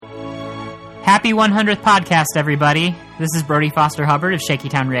Happy 100th podcast, everybody. This is Brody Foster Hubbard of Shaky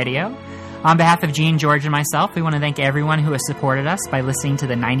Town Radio. On behalf of Gene, George, and myself, we want to thank everyone who has supported us by listening to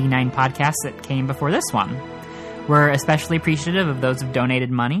the 99 podcasts that came before this one. We're especially appreciative of those who've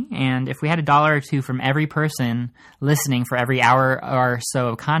donated money, and if we had $1 or $2 from every person listening for every hour or so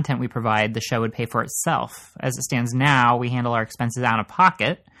of content we provide, the show would pay for itself. As it stands now, we handle our expenses out of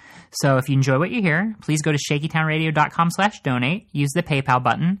pocket. So if you enjoy what you hear, please go to shakytownradio.com/donate, use the PayPal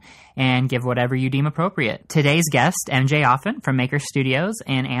button, and give whatever you deem appropriate. Today's guest, MJ Offen from Maker Studios,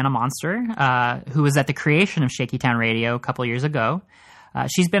 and Anna Monster, who was at the creation of Shaky Town Radio a couple years ago.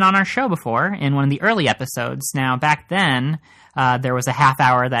 She's been on our show before in one of the early episodes. Now, back then, there was a half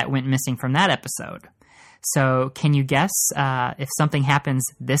hour that went missing from that episode. So can you guess if something happens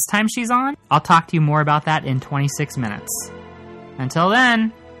this time she's on? I'll talk to you more about that in 26 minutes. Until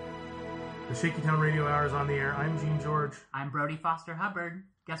then... The Shaky Town Radio Hour is on the air. I'm Gene George. I'm Brody Foster Hubbard.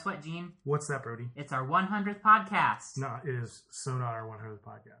 Guess what, Gene? What's that, Brody? It's our 100th podcast. No, it is so not our 100th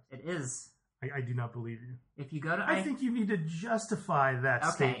podcast. It is. I do not believe you. If you go to... I think you need to justify that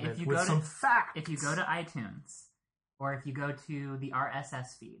statement with some facts. If you go to iTunes, or if you go to the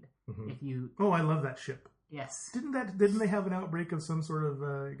RSS feed, if you... Oh, I love that ship. Yes. Didn't they have an outbreak of some sort of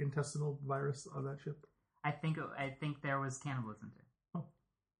intestinal virus on that ship? I think there was cannibalism too.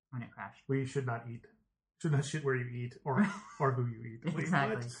 When it crashed. Well, you should not eat. Should not shit where you eat or who you eat. Wait,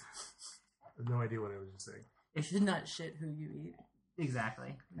 exactly. What? I have no idea what I was just saying. It should not shit who you eat.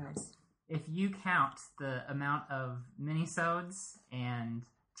 Exactly. Nice. If you count the amount of minisodes and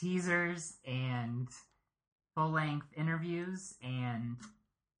teasers and full-length interviews and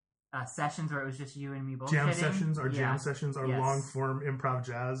sessions where it was just you and me bullshitting. Jam sessions, our long-form improv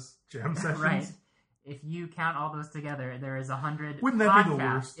jazz jam sessions. Right. If you count all those together, there is 100 Wouldn't that podcasts. be the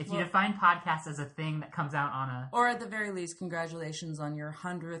worst? If you define podcast as a thing that comes out on a... Or at the very least, congratulations on your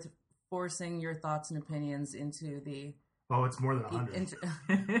 100th, forcing your thoughts and opinions into the... Oh, it's more than 100.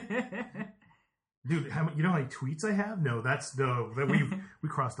 Dude, you know how many tweets I have? No, we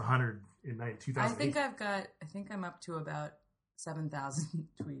crossed 100 in 2008. I think I'm up to about 7,000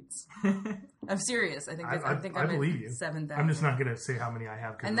 tweets. I'm serious. I believe you. 7,000. I'm just not going to say how many I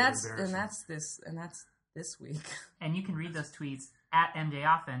have. And that's this week. And you can read those tweets at MJ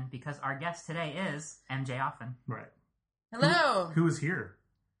Offen because our guest today is MJ Offen. Right. Hello. Who is here?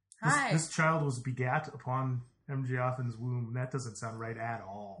 Hi. This child was begat upon MJ Offen's womb. That doesn't sound right at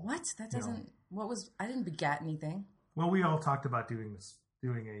all. What? That doesn't. No. I didn't begat anything. Well, we all talked about doing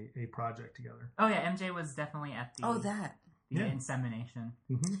a project together. Oh yeah, MJ was definitely at the. Oh, that. The insemination.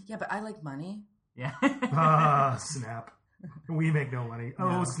 Mm-hmm. Yeah, but I like money. Yeah. Snap. We make no money.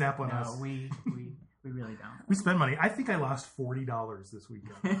 No, snap on us. No, we really don't. We spend money. I think I lost $40 this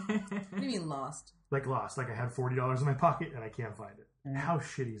weekend. What do you mean lost? Like lost. Like I had $40 in my pocket and I can't find it. Mm-hmm. How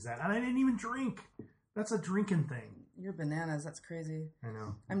shitty is that? And I didn't even drink. That's a drinking thing. You're bananas. That's crazy. I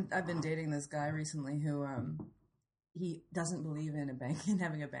know. I've been dating this guy recently who he doesn't believe in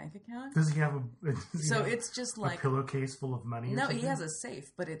having a bank account. Does he have it's just like a pillowcase full of money? No, he has a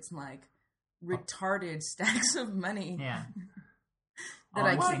safe, but it's like retarded stacks of money. Yeah. that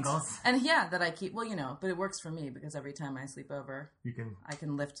I keep. And that I keep. Well, but it works for me because every time I sleep over, I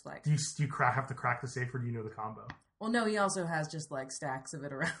can lift like. Do you have to crack the safe, or do you know the combo? Well, no, he also has just like stacks of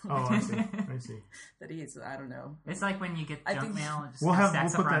it around. Oh, I see. That he eats. I don't know. It's like when you get junk mail. And just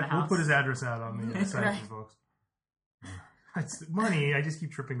we'll put his address out on the site, right. Folks. It's money. I just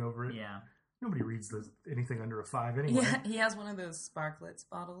keep tripping over it. Yeah. Nobody reads anything under a 5 anyway. Yeah, he has one of those Sparklets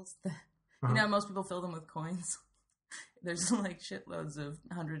bottles. Most people fill them with coins. There's like shitloads of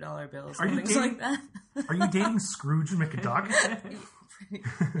 $100 bills and things like that. Are you dating Scrooge McDuck?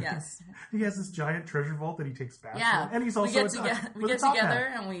 Yes. He has this giant treasure vault that he takes back. Yeah. And he's also we get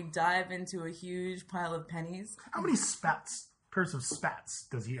together and we dive into a huge pile of pennies. How many pairs of spats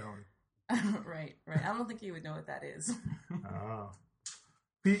does he own? Right. I don't think he would know what that is. Oh.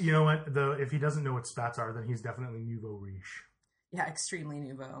 You know what? If he doesn't know what spats are, then he's definitely nouveau riche. Yeah, extremely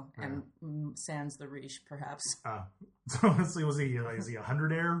nouveau. And sans the riche, perhaps. So honestly, is he a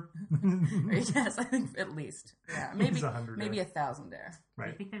 100-aire? Yes, I think at least. Yeah, maybe 1,000-aire. Right.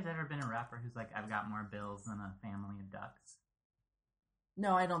 Do you think there's ever been a rapper who's like, I've got more bills than a family of ducks?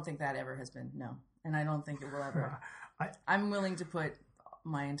 No, I don't think that ever has been. No. And I don't think it will ever. I'm willing to put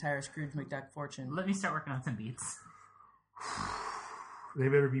my entire Scrooge McDuck fortune. Let me start working on some beats. They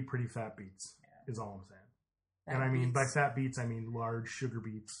better be pretty fat beats, is all I'm saying. And I mean, by fat beats, I mean large sugar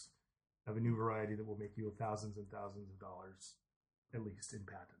beets of a new variety that will make you thousands and thousands of dollars, at least in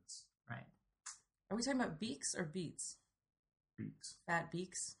patents. Right. Are we talking about beaks or beets? Beets. Fat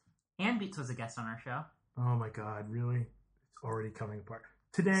beaks? Ann Beats was a guest on our show. Oh my God, really? It's already coming apart.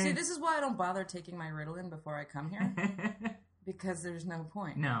 today. See, this is why I don't bother taking my Ritalin before I come here. Because there's no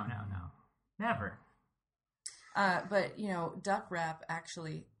point. No. Never. But, duck rap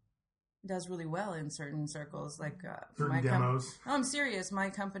actually does really well in certain circles. Like, certain demos. No, I'm serious. My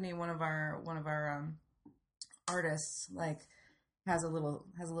company, one of our artists, has a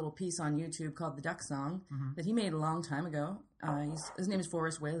little piece on YouTube called The Duck Song that he made a long time ago. His name is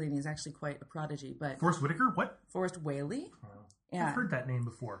Forrest Whaley, and he's actually quite a prodigy. But Forrest Whitaker? What? Forrest Whaley. Oh. Yeah. I've heard that name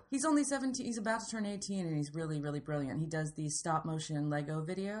before. He's only 17. He's about to turn 18, and he's really, really brilliant. He does these stop motion Lego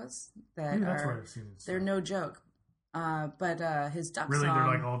videos that that's what I've seen. They're no joke. But his duck really, song,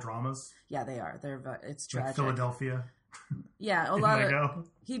 they're like all dramas. Yeah, they are. It's tragic. Like Philadelphia. Yeah, a lot Lego. of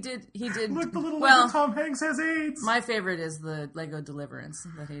he did. Look, the little Lego Tom Hanks has AIDS. My favorite is the Lego Deliverance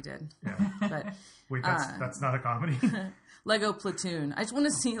that he did. Yeah, but wait, that's not a comedy. Lego Platoon. I just want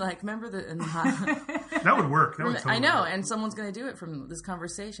to see, remember that would work. That would totally I know, work. and someone's going to do it from this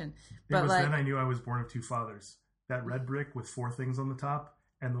conversation. But then I knew I was born of two fathers. That red brick with 4 things on the top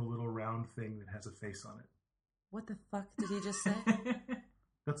and the little round thing that has a face on it. What the fuck did he just say?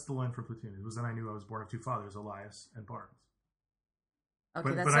 That's the line for Platoon. It was then I knew I was born of two fathers, Elias and Barnes.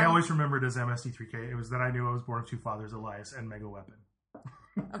 Okay, but I always remembered as MSD3K. It was then I knew I was born of two fathers, Elias and Mega Weapon.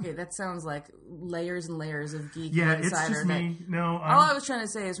 Okay, that sounds like layers and layers of geek. Yeah, insider. it's just me. No, all I was trying to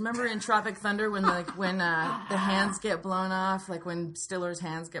say is, remember in Tropic Thunder when the hands get blown off, like when Stiller's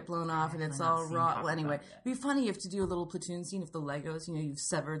hands get blown off, and it's all raw. Well, anyway, it'd be funny if to do a little platoon scene if the Legos, you've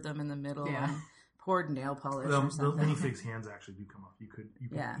severed them in the middle and poured nail polish or something. The minifig's hands actually do come off. You could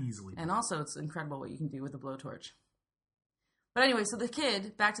easily. And also, it's incredible what you can do with a blowtorch. But anyway, so the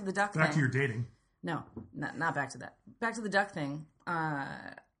kid, back to the duck thing. Back to your dating. No, not back to that. Back to the duck thing.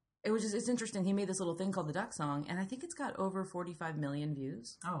 It's interesting. He made this little thing called the Duck Song, and I think it's got over 45 million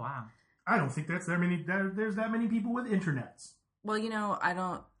views. Oh, wow. I don't think that's that many. There's that many people with internets. Well, I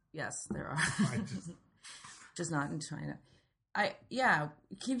don't. Yes, there are. Just not in China. Have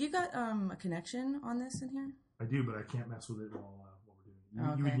you got a connection on this in here? I do, but I can't mess with it while we're doing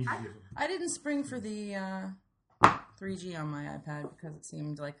it. Okay. You would need to give them. I didn't spring for the 3G on my iPad because it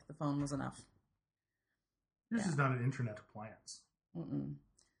seemed like the phone was enough. This is not an internet appliance. Mm-mm.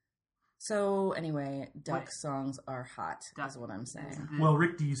 So anyway, duck songs are hot. Is what I'm saying. Well,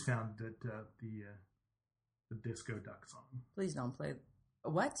 Rick Dees found that the disco duck song. Please don't play.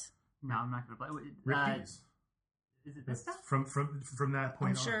 What? No, I'm not going to play. Rick Dees. Is it this stuff? From that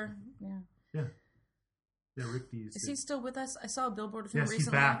point I'm sure. Yeah. Yeah, Rick Dees. Is he still with us? I saw a billboard of him recently. He's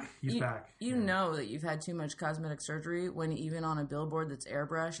back. He's back. You know that you've had too much cosmetic surgery when even on a billboard that's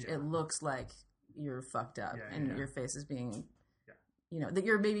airbrushed, it looks like you're fucked up and your face is being, that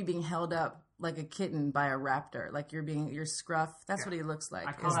you're maybe being held up like a kitten by a raptor, like your scruff. That's what he looks like.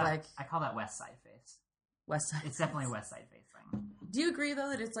 I call that West Side face. West Side. It's definitely a West Side face thing. Do you agree though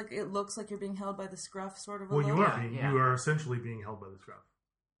that it's like it looks like you're being held by the scruff, sort of? Well, you are essentially being held by the scruff.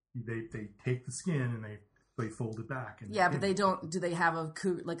 They take the skin and they fold it back. And but they don't. Do they have a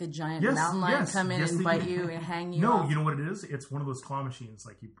giant mountain lion come in and bite you and hang you? No, off? you know what it is? It's one of those claw machines,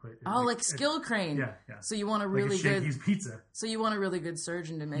 like you put. Like Skill Crane. Yeah. So you want a really good pizza. So you want a really good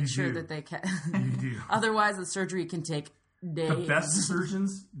surgeon to make sure that they can. You do. Otherwise, the surgery can take days. The best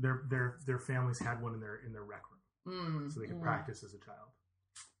surgeons, their families had one in their rec room, so they could practice as a child.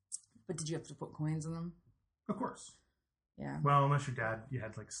 But did you have to put coins in them? Of course. Yeah. Well, unless your dad, you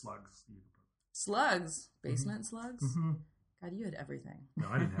had like slugs. Slugs? Basement slugs? Mm-hmm. God, you had everything. No,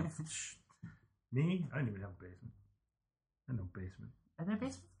 I didn't have... Me? I didn't even have a basement. I had no basement. Are there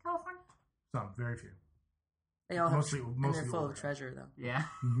basements in California? Some, very few. They all have... Mostly and they're full of treasure, though. Yeah.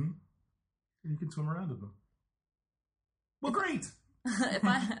 Mm-hmm. You can swim around in them. Well, great!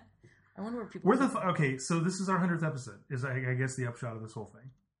 I wonder where people... Okay, so this is our 100th episode, is I guess the upshot of this whole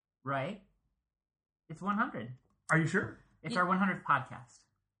thing. Right. It's 100. Are you sure? It's our 100th podcast.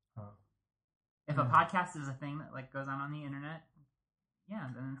 If a podcast is a thing that goes on the internet,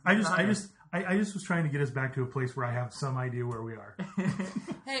 then it's I just was trying to get us back to a place where I have some idea where we are.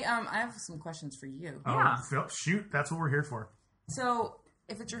 Hey, I have some questions for you. Shoot, that's what we're here for. So,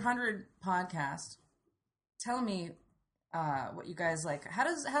 if it's your 100th podcast, tell me what you guys like.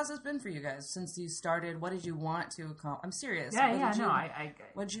 How's this been for you guys since you started? What did you want to accomplish? I'm serious.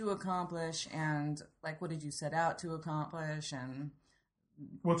 What did you accomplish, and what did you set out to accomplish, and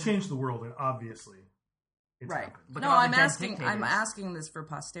well, change the world, obviously. Right. No, I'm asking this for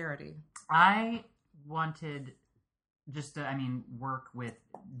posterity. I wanted work with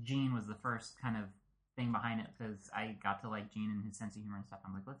Gene was the first kind of thing behind it because I got to like Gene and his sense of humor and stuff.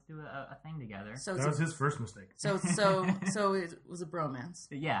 I'm like, let's do a thing together. So that was his first mistake. So it was a bromance.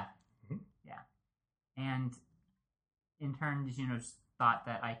 Yeah. Mm-hmm. Yeah. And in turn, just thought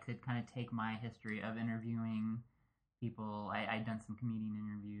that I could kind of take my history of interviewing people. I'd done some comedian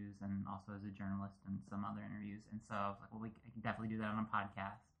interviews and also as a journalist and some other interviews. And so I was like, well, I can definitely do that on a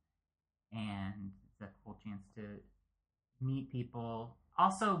podcast. And it's a cool chance to meet people.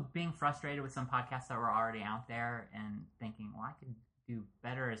 Also being frustrated with some podcasts that were already out there and thinking, well, I could do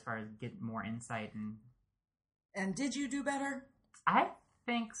better as far as get more insight. And did you do better? I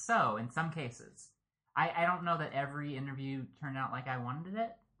think so in some cases. I don't know that every interview turned out like I wanted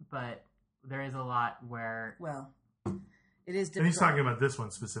it, but there is a lot where... Well, it is difficult. And he's talking about this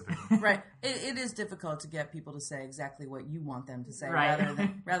one specifically. Right. It is difficult to get people to say exactly what you want them to say right.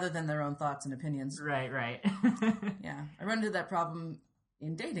 rather than their own thoughts and opinions. Right. Yeah. I run into that problem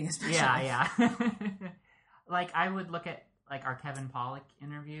in dating especially. Yeah. Like, I would look at like our Kevin Pollak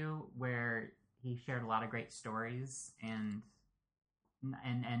interview where he shared a lot of great stories and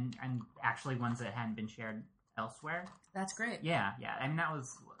actually ones that hadn't been shared elsewhere. That's great. Yeah. I mean, that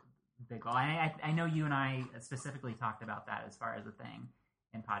was a big goal. I know you and I specifically talked about that as far as a thing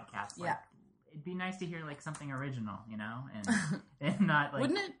in podcasts. Like, yeah. It'd be nice to hear like something original, you know, and not like...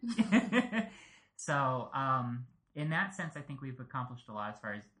 Wouldn't it? So, in that sense, I think we've accomplished a lot as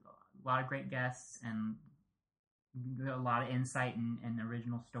far as a lot of great guests and a lot of insight and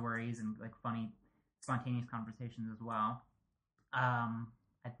original stories and like funny, spontaneous conversations as well.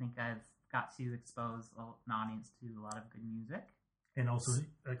 I think I've got to expose an audience to a lot of good music. And also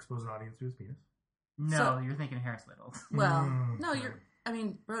expose an audience to his penis. No, you're thinking of Harris Whittle. Well, no,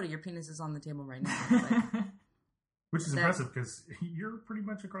 Brody, your penis is on the table right now. Which is impressive because you're pretty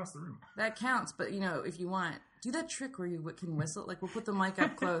much across the room. That counts, but if you want, do that trick where you can whistle. Like, we'll put the mic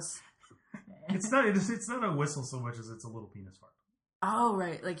up close. It's not a whistle so much as it's a little penis fart. Oh,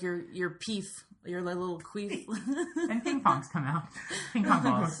 right. Like your peef, your little queef. And ping pongs come out. Ping pong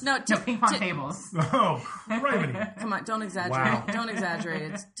balls. No, ping pong tables. Oh, right. Come on, don't exaggerate. Wow. Don't exaggerate.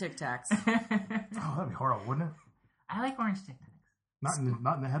 It's Tic Tacs. Oh, that'd be horrible, wouldn't it? I like orange Tic Tacs. Not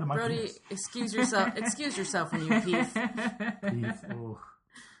in the head of my Brody, penis. excuse yourself. Excuse yourself when you peef. Peef.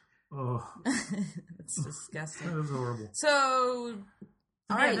 Oh. It's disgusting. That is horrible. So,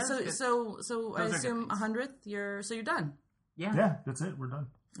 all right. So I assume 100th. You're done. Yeah, that's it. We're done.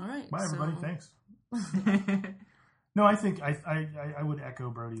 All right. Bye, everybody. Thanks. No, I think I would echo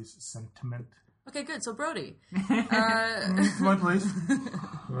Brody's sentiment. Okay, good. So Brody, come on, please.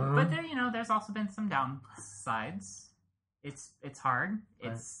 But there's also been some downsides. It's hard.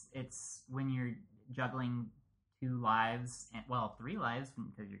 Right. It's when you're juggling 2 lives, 3 lives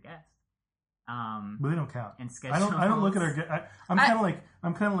because you're guest. But they don't count. And I don't look at our. I'm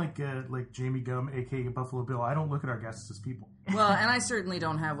kind of like Jamie Gum, aka Buffalo Bill. I don't look at our guests as people. Well, and I certainly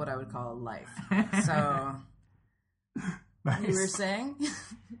don't have what I would call a life. So nice. You were saying,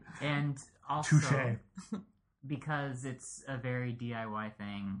 and also touché. Because it's a very DIY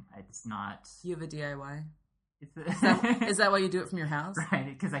thing. It's not. You have a DIY. Is that why you do it from your house? Right,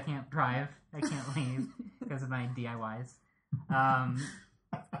 because I can't drive. I can't leave because of my DIYs.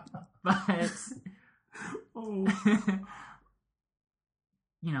 But it's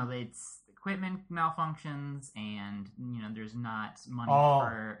equipment malfunctions, and there's not money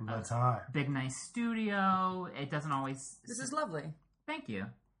for a big nice studio. It doesn't always. This is lovely. Thank you.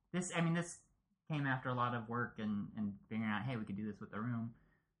 This came after a lot of work and figuring out, hey, we could do this with the room.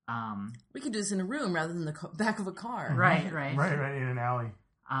 We could do this in a room rather than the back of a car. Right, in an alley.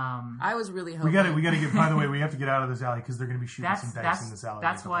 I was really hoping. We got to get. By the way, we have to get out of this alley because they're going to be shooting some dice in this alley.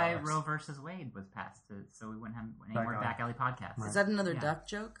 That's why Roe versus Wade was passed, so we wouldn't have any more back alley podcasts. Right. Is that another duck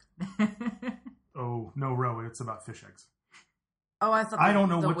joke? Oh no, Roe! It's about fish eggs. Oh, I thought. I don't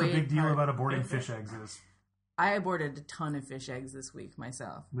know what the big deal about aborting fish eggs is. I aborted a ton of fish eggs this week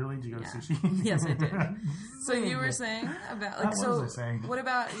myself. Really? Did you go to sushi? Yes, I did. So you were saying about what was I saying? What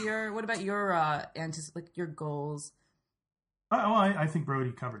about your your goals? I think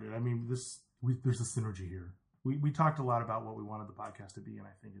Brody covered it. I mean, there's a synergy here. We talked a lot about what we wanted the podcast to be, and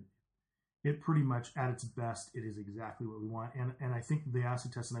I think it pretty much at its best, it is exactly what we want. And I think the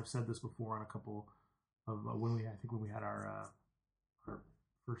acid test, and I've said this before on a couple of when we had our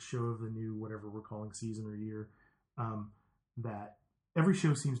first show of the new whatever we're calling season or year, that every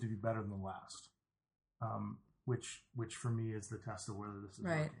show seems to be better than the last, which for me is the test of whether this is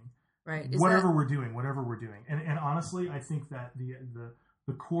working. Right. Whatever we're doing. And honestly, I think that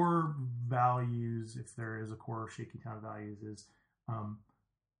the core values, if there is a core of Shaky Town values, is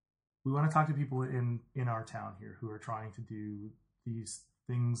we want to talk to people in our town here who are trying to do these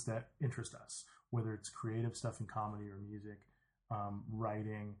things that interest us, whether it's creative stuff in comedy or music,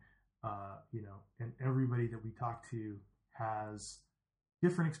 writing, and everybody that we talk to has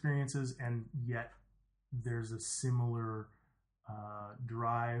different experiences, and yet there's a similar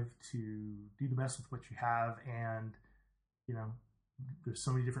drive to do the best with what you have, and there's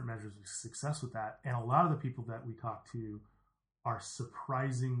so many different measures of success with that. And a lot of the people that we talk to are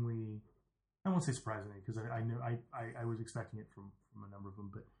surprisingly, I won't say surprisingly, because I knew I was expecting it from a number of them,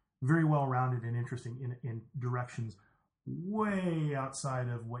 but very well rounded and interesting in directions way outside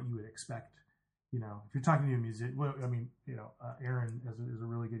of what you would expect. If you're talking to a musician, Aaron is a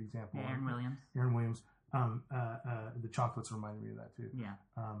really good example. Yeah, Aaron Williams. The chocolates reminded me of that too. Yeah.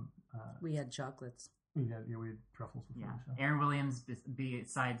 We had chocolates. We had truffles before. Yeah. So. Aaron Williams,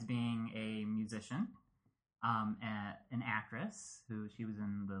 besides being a musician, an actress she was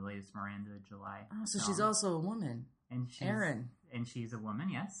in the latest Miranda July. Oh, so she's also a woman. And she's a woman,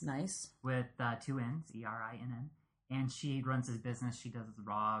 yes. Nice. With 2 N's, ERINN. And she runs his business. She does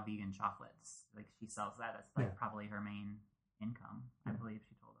raw vegan chocolates. Like, she sells that. That's probably her main income, I believe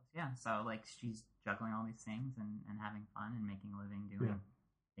she told us. Yeah. So, she's juggling all these things and having fun and making a living doing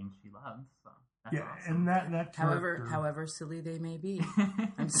things she loves. So that's awesome. And that however silly they may be.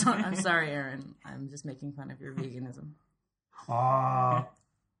 I'm sorry, Aaron. I'm just making fun of your veganism.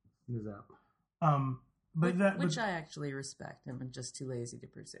 Which I actually respect. I'm just too lazy to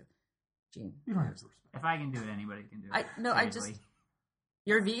pursue. Gene, you don't have to respect. If I can do it, anybody can do it.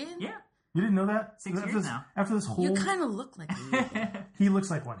 You're vegan? Yeah. You didn't know that? 6 years now. After this whole... You kind of look like a vegan. He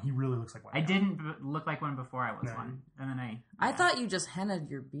looks like one. He really looks like one. I didn't look like one before I was one. And then I thought you just hennaed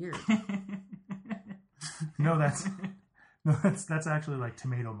your beard. No, that's actually like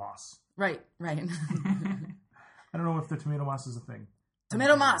tomato moss. Right. I don't know if the tomato moss is a thing.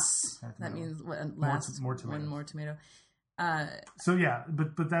 Tomato moss. That means more tomato. One more tomato. So yeah,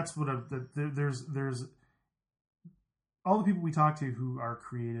 but that's what there's all the people we talk to who are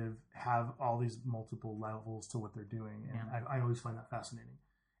creative have all these multiple levels to what they're doing, and I always find that fascinating.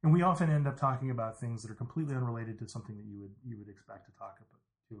 And we often end up talking about things that are completely unrelated to something that you would expect to talk about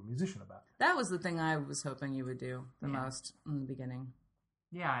to a musician about. That was the thing I was hoping you would do the most in the beginning.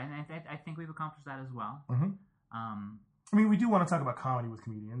 Yeah, and I think we've accomplished that as well. Mm-hmm. We do want to talk about comedy with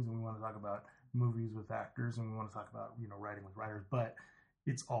comedians, and we want to talk about movies with actors, and we want to talk about writing with writers, but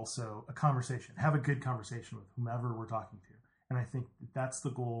it's also a conversation. Have a good conversation with whomever we're talking to, and I think that's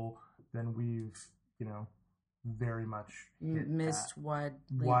the goal. Then we've very much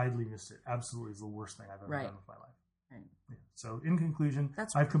widely missed it. Absolutely, is the worst thing I've ever done with my life. Right. Yeah. So in conclusion,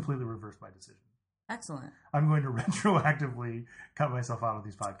 I've completely reversed my decision. Excellent. I'm going to retroactively cut myself out of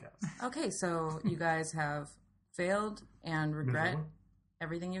these podcasts. Okay, so you guys have failed and regret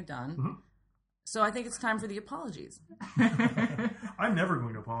everything you've done. Mm-hmm. So I think it's time for the apologies. I'm never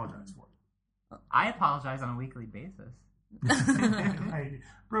going to apologize for it. I apologize on a weekly basis.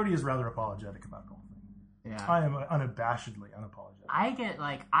 Brody is rather apologetic about the whole thing. Yeah. I am unabashedly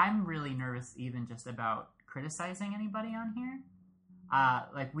unapologetic. I'm really nervous even just about criticizing anybody on here.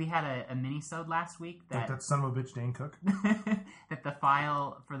 We had a mini-sode last week that son of a bitch Dane Cook. That the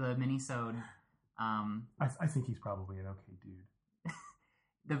file for the mini-sode. I think he's probably an okay dude.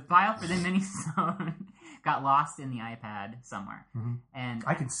 The file for the mini-sode got lost in the iPad somewhere, and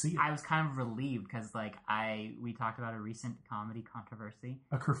I can see it. I was kind of relieved because, we talked about a recent comedy controversy,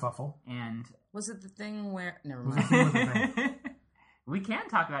 a kerfuffle, and was it the thing where? Never mind. We can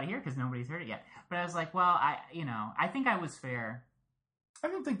talk about it here because nobody's heard it yet. But I was like, well, I think I was fair. I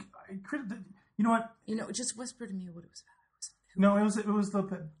don't think you know what? Just whisper to me what it was about. No, it was the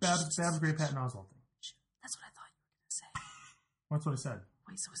Babs Gray Patton Oswalt thing. That's what I thought you were going to say. That's what I said.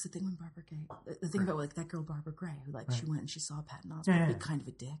 Wait, so was the thing when Barbara Gray, the thing about that girl Barbara Gray, who she went and she saw Patton Oswalt be kind of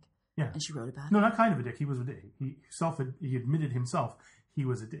a dick, and she wrote about it. No, not kind of a dick. He was a dick. He admitted himself he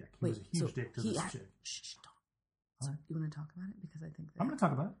was a dick. He was a huge dick to this chick. So you want to talk about it because I think I'm going to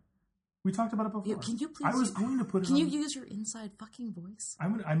talk about it. We talked about it before. Can you please? I was going to put it. Can you use your inside fucking voice?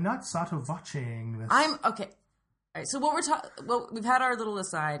 I'm not sotto-voceing this. I'm okay. All right. So what we've had our little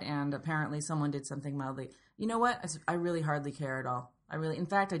aside, and apparently someone did something mildly. You know what? I really hardly care at all. In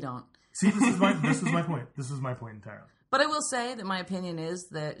fact, I don't. See, this is my point. This is my point entirely. But I will say that my opinion is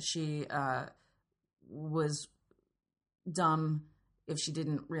that she was dumb if she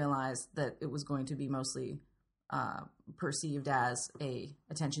didn't realize that it was going to be mostly perceived as a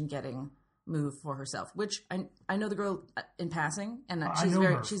attention-getting move for herself. Which I know the girl in passing, and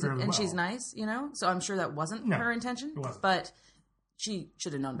she's nice, So I'm sure that wasn't her intention. It wasn't. But she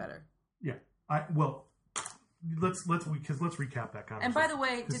should have known better. Yeah. Let's recap that conversation. And by the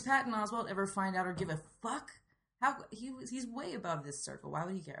way, did Patton Oswalt ever find out or give a fuck? How he's way above this circle. Why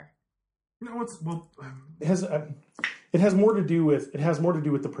would he care? It has more to do with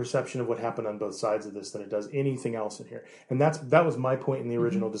the perception of what happened on both sides of this than it does anything else in here. And that was my point in the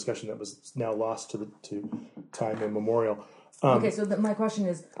original discussion that was now lost to time immemorial. Okay, so my question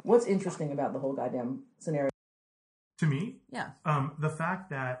is, what's interesting about the whole goddamn scenario? To me? Yeah. The fact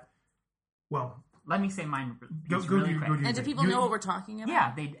that, well... Let me say mine really quick. And do people know what we're talking about?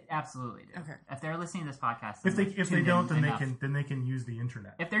 Yeah, they absolutely do. Okay. If they're listening to this podcast, if they don't, then they can use the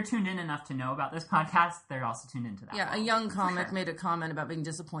internet. If they're tuned in enough to know about this podcast, they're also tuned into that. Yeah, a young comic made a comment about being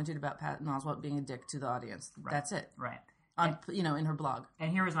disappointed about Patton Oswalt being a dick to the audience. Right. That's it. Right. In her blog.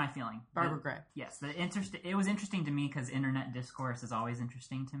 And here was my feeling. Barbara Gray. Yes, it was interesting to me because internet discourse is always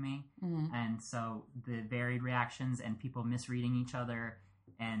interesting to me, and so the varied reactions and people misreading each other.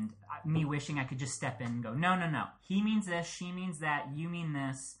 And me wishing I could just step in and go, no. He means this, she means that, you mean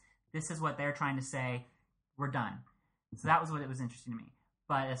this. This is what they're trying to say. We're done. So that was what it was interesting to me.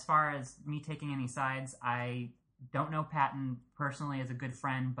 But as far as me taking any sides, I don't know Patton personally as a good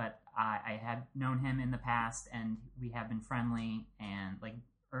friend, but I have known him in the past, and we have been friendly. And like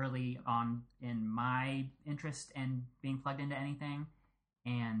early on in my interest in being plugged into anything,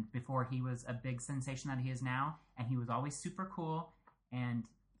 and before he was a big sensation that he is now, and he was always super cool. And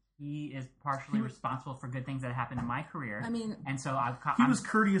he is partially responsible for good things that happened in my career. I mean, and so he was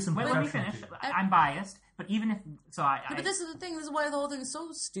courteous and professional. Let me finish. I'm biased, but even if so, but this is the thing. This is why the whole thing is so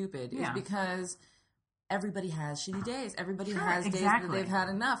stupid. Is because everybody has shitty days. Everybody has days that they've had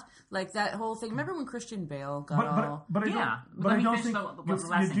enough. Like that whole thing. Remember when Christian Bale got But let me finish the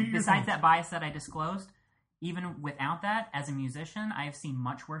lesson. Besides that bias that I disclosed, even without that, as a musician, I have seen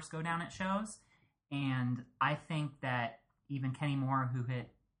much worse go down at shows, and I think that. Even Kenny Moore, who hit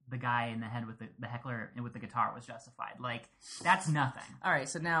the guy in the head with the heckler with the guitar, was justified. Like, that's nothing. All right,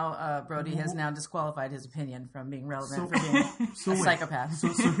 so now Brody has now disqualified his opinion from being relevant for being a psychopath.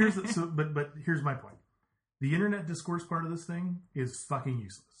 But here's my point. The internet discourse part of this thing is fucking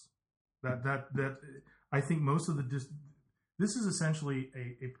useless. That I think most of this is essentially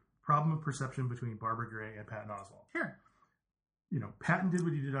a problem of perception between Barbara Gray and Patton Oswalt. Sure. Patton did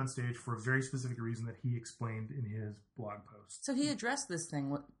what he did on stage for a very specific reason that he explained in his blog post. So he addressed this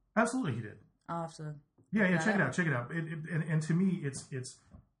thing. Absolutely, he did. I'll have to. Yeah, check it out. And to me, it's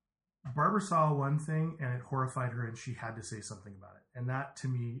Barbara saw one thing and it horrified her, and she had to say something about it. And that to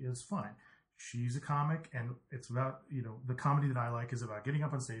me is fine. She's a comic, and it's about the comedy that I like is about getting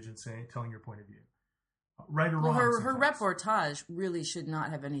up on stage and telling your point of view, right or wrong. Well, her reportage really should not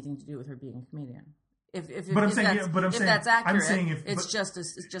have anything to do with her being a comedian. If that's accurate, it's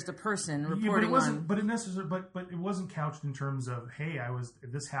just a person reporting on. But it wasn't couched in terms of, hey,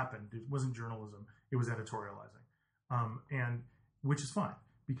 this happened. It wasn't journalism. It was editorializing, and which is fine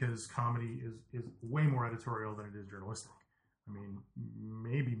because comedy is way more editorial than it is journalistic. I mean,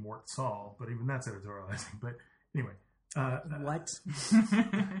 maybe Mort Saul, but even that's editorializing. But anyway, what?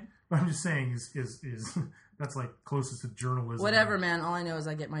 What I'm just saying is that's like closest to journalism. Whatever, man. All I know is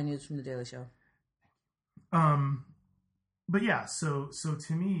I get my news from the Daily Show. But yeah, so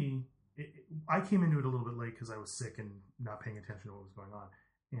to me, I came into it a little bit late because I was sick and not paying attention to what was going on.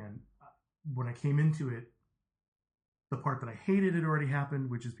 And when I came into it, the part that I hated had already happened,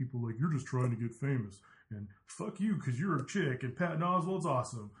 which is people like, you're just trying to get famous and fuck you because you're a chick and Patton Oswalt's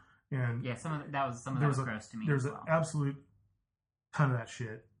awesome. And yeah, some of that was gross to me. There's an absolute ton of that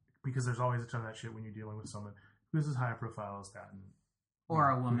shit because there's always a ton of that shit when you're dealing with someone who's as high a profile as Patton. Or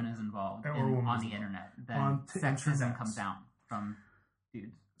a woman is involved on the internet. Then sexism comes out from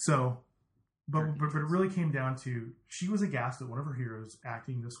dudes. So, but it really came down to she was aghast at one of her heroes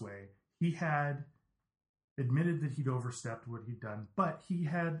acting this way. He had admitted that he'd overstepped what he'd done, but he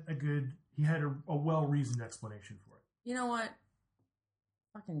had a well-reasoned explanation for it. You know what?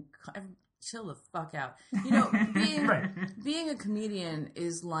 Fucking chill the fuck out. Being a comedian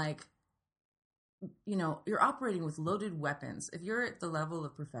is like, you're operating with loaded weapons. If you're at the level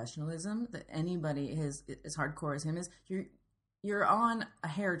of professionalism that anybody is as hardcore as him is, you're on a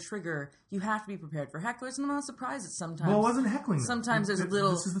hair trigger. You have to be prepared for hecklers, and I'm not surprised that sometimes. Well, it wasn't heckling. Sometimes there's a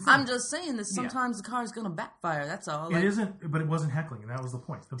little. I'm just saying this. Sometimes the car's going to backfire. That's all. It isn't, but it wasn't heckling, and that was the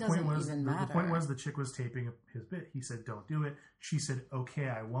point. The point was the chick was taping his bit. He said, "Don't do it." She said, "Okay,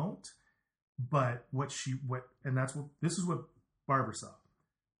 I won't." But this is what Barbara saw.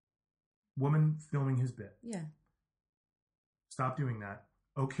 Woman filming his bit. Yeah. Stop doing that.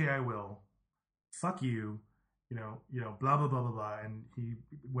 Okay, I will. Fuck you. Blah, blah, blah, blah, blah. And he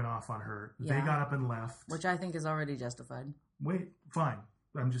went off on her. Yeah. They got up and left. Which I think is already justified. Wait, fine.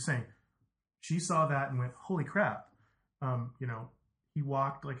 I'm just saying. She saw that and went, holy crap. He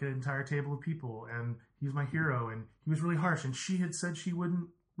walked like an entire table of people and he's my hero and he was really harsh. And she had said she wouldn't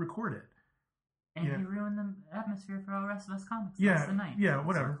record it. And he ruined the atmosphere for all the rest of us comics. Yeah, the night. Yeah,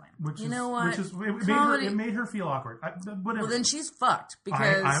 whatever. Which you know what? It made her feel awkward. Whatever. Well, then she's fucked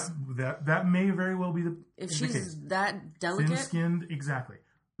because that may very well be if she's case. That delicate, thin-skinned, exactly.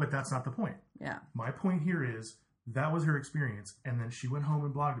 But that's not the point. Yeah. My point here is that was her experience, and then she went home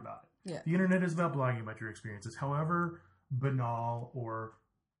and blogged about it. Yeah. The internet is about blogging about your experiences, however banal or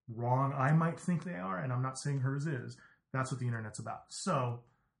wrong I might think they are, and I'm not saying hers is. That's what the internet's about. So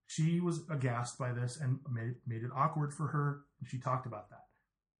she was aghast by this and made it awkward for her, and she talked about that.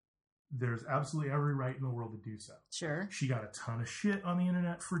 There's absolutely every right in the world to do so. Sure. She got a ton of shit on the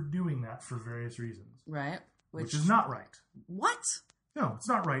internet for doing that for various reasons. Right. Which is not right. What? No, it's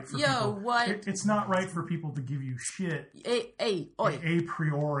not right for people. What? It's not right for people to give you shit. A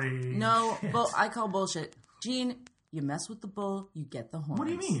priori. No, I call bullshit. Gene, you mess with the bull, you get the horns. What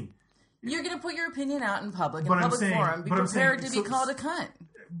do you mean? You're going to put your opinion out in public, forum. Be prepared to be called a cunt.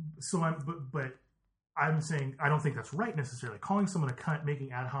 But I'm saying I don't think that's right necessarily. Calling someone a cunt,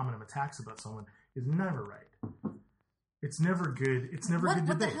 making ad hominem attacks about someone is never right. It's never good. It's never good debate.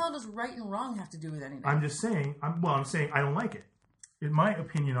 What the hell does right and wrong have to do with anything? I'm just saying. I'm saying I don't like it. My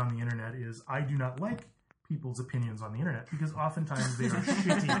opinion on the internet is I do not like people's opinions on the internet because oftentimes they are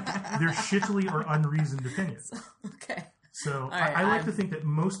shitty. They're shittily or unreasoned opinions. Okay. So right, I like to think that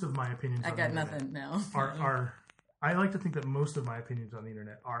most of my opinions on the internet nothing now. are I like to think that most of my opinions on the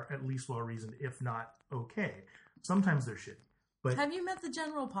internet are at least well reasoned, if not okay. Sometimes they're shitty. But have you met the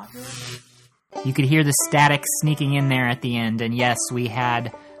general populace? You could hear the static sneaking in there at the end, and yes, we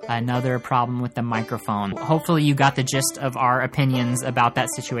had another problem with the microphone. Hopefully you got the gist of our opinions about that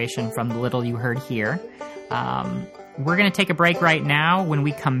situation from the little you heard here. We're going to take a break right now. When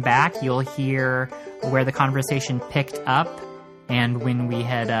we come back, you'll hear where the conversation picked up, and when we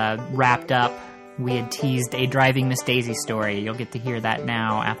had wrapped up, we had teased a Driving Miss Daisy story. You'll get to hear that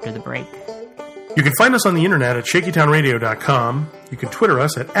now after the break. You can find us on the internet at ShakyTownRadio.com. You can Twitter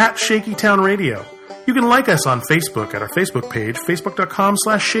us at ShakyTownRadio. You can like us on Facebook at our Facebook page,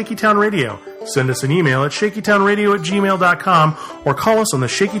 Facebook.com/ShakyTownRadio. Send us an email at ShakyTownRadio@gmail.com or call us on the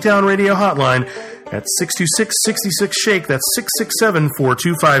Shakytown Radio hotline at 626-66-SHAKE. That's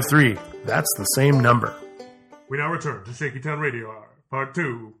 667-4253. That's the same number. We now return to Shakytown Radio, Part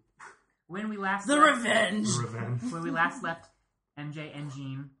 2. When we last Revenge. When we last left MJ and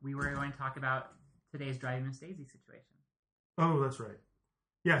Gene, we were going to talk about today's Driving Miss Daisy situation. Oh, that's right.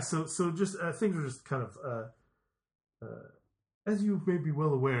 Yeah, so just things are just kind of, as you may be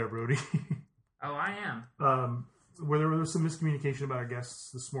well aware, Brody. Oh, I am. Where there was some miscommunication about our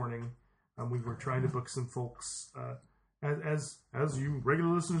guests this morning. We were trying to book some folks. As you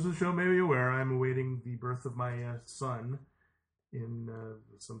regular listeners of the show may be aware, I'm awaiting the birth of my son in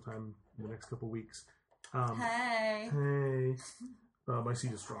sometime in the next couple of weeks. Hey. My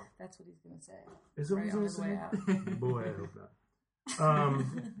seed is strong. That's what he's going to say. Is that what he's going to say? Boy, I hope not.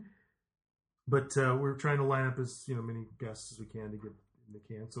 But we're trying to line up as many guests as we can to get in the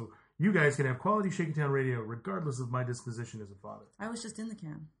can. So you guys can have quality Shakytown Radio regardless of my disposition as a father. I was just in the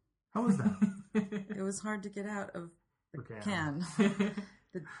can. How was that? It was hard to get out of the can. Do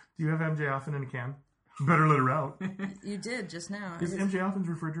you have MJ Offen in a can? Better let her out. You did just now. Is MJ Offen's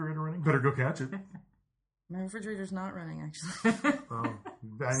refrigerator running? Better go catch it. My refrigerator's not running, actually. Oh,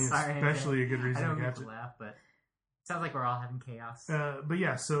 that is especially a good reason to catch it. Laugh, but sounds like we're all having chaos. But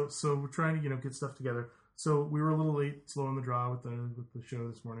yeah, so we're trying to get stuff together. So we were a little late, slow on the draw with the show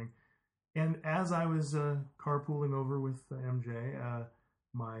this morning. And as I was carpooling over with MJ,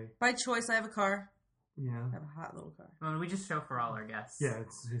 by choice, I have a car. Yeah, I have a hot little car. Well, we just show for all our guests. Yeah,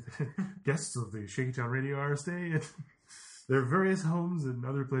 it's guests of the Shakytown Radio are staying at their various homes and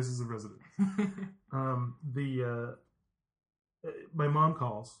other places of residence. My mom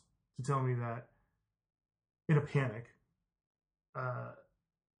calls to tell me that, in a panic, to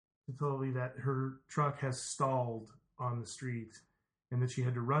tell me that her truck has stalled on the street and that she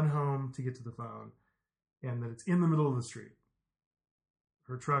had to run home to get to the phone and that it's in the middle of the street.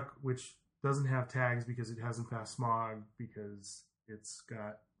 Her truck, which doesn't have tags because it hasn't passed smog because it's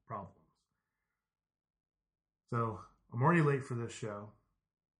got problems. So I'm already late for this show.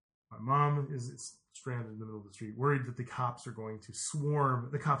 My mom is stranded in the middle of the street, worried that the cops are going to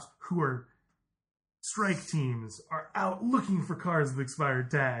swarm. The cops who are strike teams are out looking for cars with expired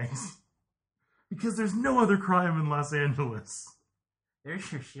tags because there's no other crime in Los Angeles.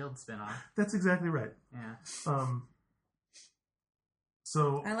 There's your Shield spinoff. That's exactly right. Yeah.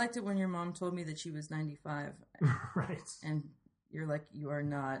 So I liked it when your mom told me that she was 95. Right. And you're like, you are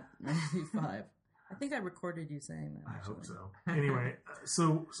not 95. I think I recorded you saying that. Actually. I hope so. Anyway,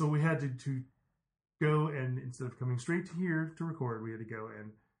 so we had to go, and instead of coming straight to here to record, we had to go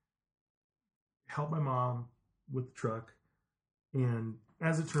and helped my mom with the truck, and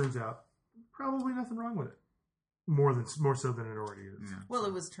as it turns out, probably nothing wrong with it. More so than it already is. Yeah. Well,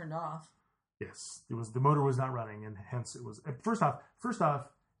 it was turned off. Yes, it was. The motor was not running, and hence it was. First off,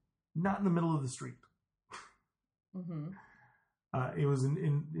 not in the middle of the street. Mm-hmm. It was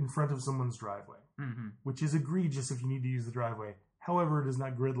in front of someone's driveway, which is egregious if you need to use the driveway. However, it is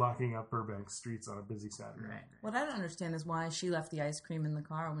not gridlocking up Burbank streets on a busy Saturday. Right. What I don't understand is why she left the ice cream in the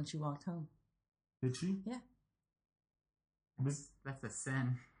car when she walked home. Did she? Yeah. That's a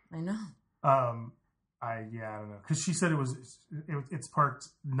sin. I know. I don't know, because she said it's parked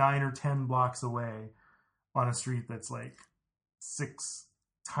 9 or 10 blocks away on a street that's like 6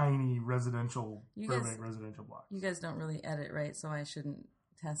 tiny Burbank residential blocks. You guys don't really edit, right? So I shouldn't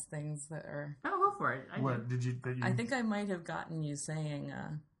test things that are. Oh, go for it. I think I might have gotten you saying.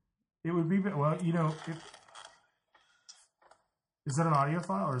 It would be well, is that an audio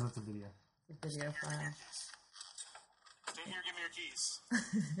file or is that the video? The video file. Stay here. Give me your keys.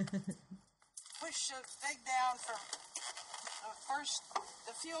 Push the thing down from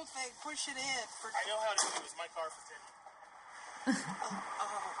the fuel thing. Push it in. I know how to do it. It was my car for 10 years.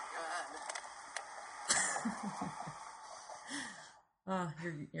 Oh,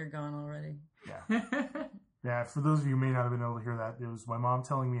 you're gone already. Yeah. Yeah, for those of you who may not have been able to hear that, it was my mom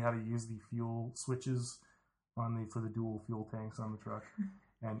telling me how to use the fuel switches for the dual fuel tanks on the truck,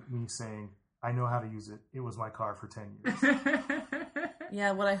 and me saying, I know how to use it. It was my car for 10 years.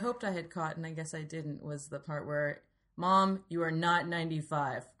 Yeah, what I hoped I had caught, and I guess I didn't, was the part where, Mom, you are not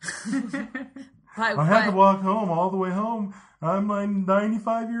 95. I had to walk home all the way home. I'm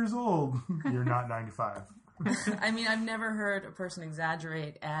 95 years old. You're not 95. I mean, I've never heard a person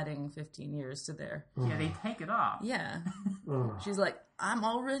exaggerate adding 15 years to their... Yeah, they take it off. Yeah. She's like, I'm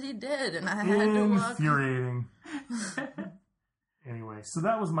already dead, and I had to walk... Infuriating. Anyway, so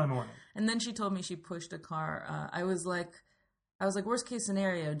that was my morning. And then she told me she pushed a car. I was like, worst case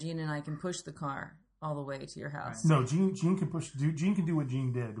scenario, Gene and I can push the car all the way to your house. No, Gene can do what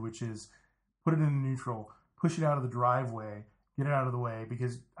Gene did, which is put it in neutral, push it out of the driveway, get it out of the way,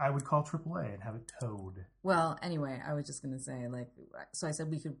 because I would call AAA and have it towed. Well, anyway, I was just going to say, so I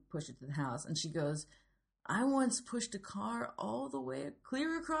said we could push it to the house, and she goes, I once pushed a car all the way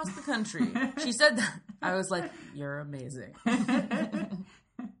clear across the country. She said that. I was like, you're amazing.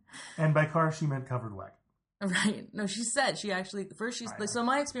 And by car, she meant covered wagon. Right. No, she said so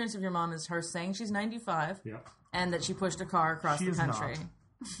my experience of your mom is her saying she's 95 and that she pushed a car across the country.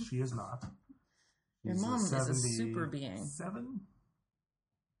 She is not. Your mom is a super being. 7?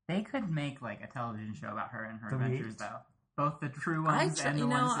 They could make a television show about her and her adventures, though. Both the true ones and the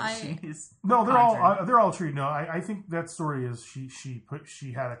ones that she's. No, they're all true. No, I think that story is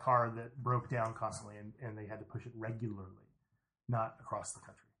she had a car that broke down constantly and they had to push it regularly, not across the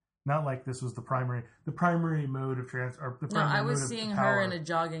country. Not like this was the primary mode of transport. No, I was seeing her in a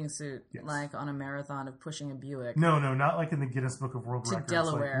jogging suit, on a marathon of pushing a Buick. No, not like in the Guinness Book of World Records.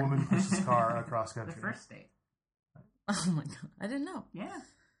 Delaware. Like woman pushes car across country. The first state. Oh my god, I didn't know. Yeah.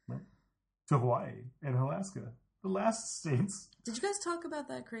 To Hawaii and Alaska, the last states. Did you guys talk about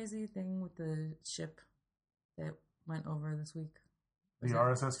that crazy thing with the ship that went over this week? The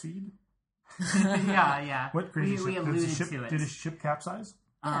RSS feed? Yeah. What crazy we ship? alluded to it. Did a ship capsize?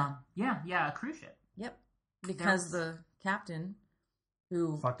 Yeah, a cruise ship. Yep. Because the captain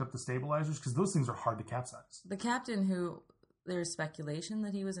who... fucked up the stabilizers? Because those things are hard to capsize. The captain who... There's speculation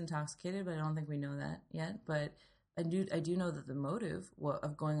that he was intoxicated, but I don't think we know that yet. But I do know that the motive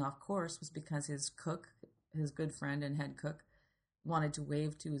of going off course was because his cook, his good friend and head cook, wanted to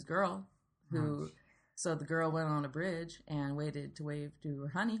wave to his girl, so the girl went on a bridge and waited to wave to her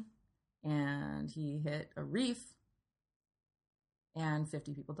honey, and he hit a reef, and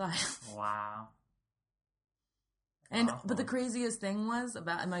 50 people died. Wow. But the craziest thing was it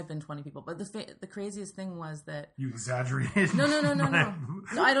might have been 20 people, but the craziest thing was that... You exaggerated. No.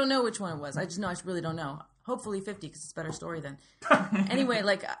 No, I don't know which one it was. I really don't know. Hopefully 50, because it's a better story then. Anyway,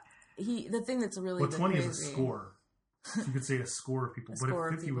 the thing that's really... Well, 20 is a score. You could say a score of people, but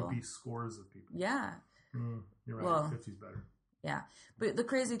 50 would be scores of people. Yeah. You're right. Well, 50 is better. Yeah. But the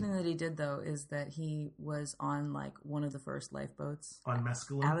crazy thing that he did, though, is that he was on, one of the first lifeboats. On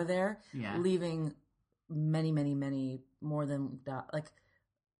mescaline? Out of there. Yeah. Leaving many, many, many, more than,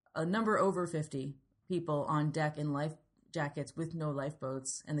 a number over 50 people on deck in life jackets with no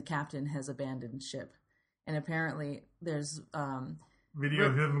lifeboats, and the captain has abandoned ship. And apparently there's... video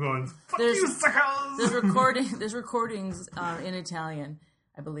of him going, fuck you, suckers! There's recordings in Italian,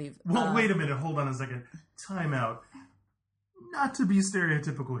 I believe. Well, wait a minute. Hold on a second. Time out. not to be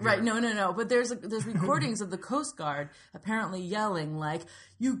stereotypical here. Right, no. But there's recordings of the Coast Guard apparently yelling, like,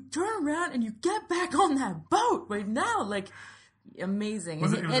 you turn around and you get back on that boat right now. Like, amazing.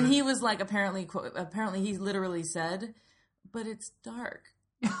 And he was like, apparently he literally said, but it's dark.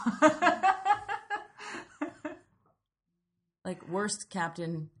 Like, worst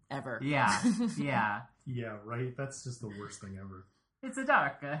captain ever. Yeah. Yeah, right? That's just the worst thing ever. It's a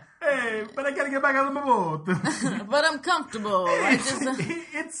dark. Hey, but I gotta get back on the boat. But I'm comfortable. Hey,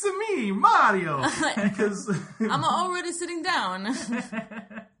 it's me, Mario. Because I'm already sitting down.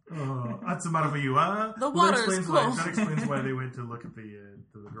 What's the matter with you, huh? The water's cold. That explains why they went to look at the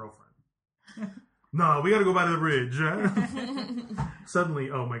girlfriend. No, we gotta go by the bridge. Huh? Suddenly,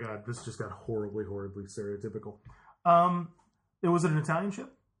 oh my god, this just got horribly stereotypical. It was an Italian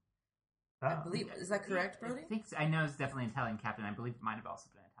ship? I believe. Is that correct, Brody? I know it's definitely an Italian captain. I believe it might have also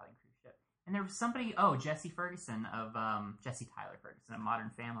been an Italian cruise ship. And there was somebody, Jesse Ferguson of, Jesse Tyler Ferguson of Modern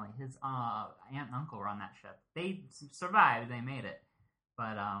Family. His aunt and uncle were on that ship. They survived. They made it.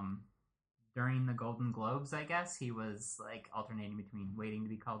 But during the Golden Globes, I guess, he was like alternating between waiting to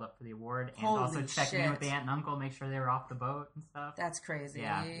be called up for the award and also checking in with the aunt and uncle, make sure they were off the boat and stuff. That's crazy.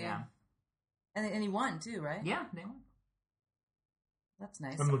 Yeah. And he won too, right? Yeah, they won. That's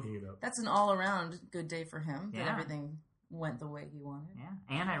nice. I'm looking it up. That's an all-around good day for him. Yeah. That everything went the way he wanted. Yeah,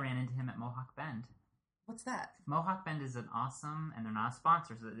 and I ran into him at Mohawk Bend. What's that? Mohawk Bend is an awesome, and they're not a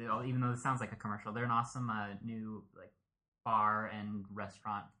sponsor, so even though it sounds like a commercial, they're an awesome new like bar and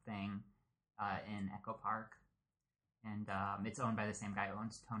restaurant thing in Echo Park, and it's owned by the same guy who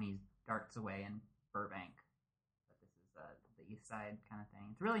owns Tony's Darts Away in Burbank. But this is the East Side kind of thing.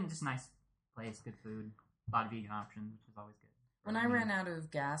 It's really just a nice place, good food, a lot of vegan options, which is always good. When I ran out of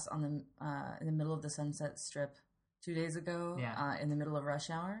gas on in the middle of the Sunset Strip 2 days ago, in the middle of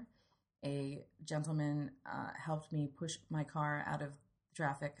rush hour, a gentleman helped me push my car out of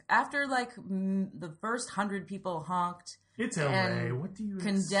traffic. After like the first 100 people honked, it's LA. What do you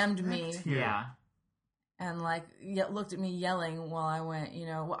condemned me? Here? Yeah, and like looked at me yelling while I went.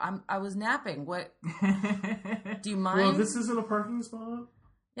 I was napping. What? Do you mind? Well, this isn't a parking spot.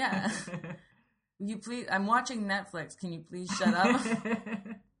 Yeah. You please? I'm watching Netflix. Can you please shut up?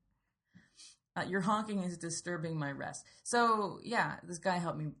 Your honking is disturbing my rest. So yeah, this guy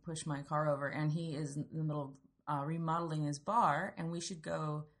helped me push my car over, and he is in the middle of remodeling his bar, and we should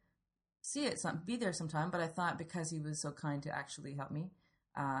go see it. Be there sometime. But I thought because he was so kind to actually help me,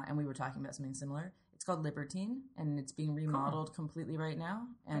 and we were talking about something similar. It's called Libertine, and it's being remodeled completely right now,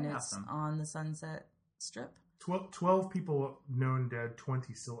 and it's awesome. On the Sunset Strip. 12 people known dead,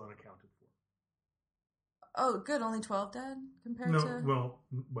 20 still unaccounted. Oh, good. Only 12 dead compared to... Well,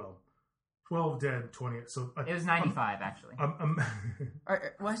 12 dead, 20... So it was 95, actually.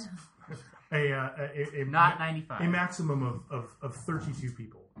 What? Not 95. A maximum of 32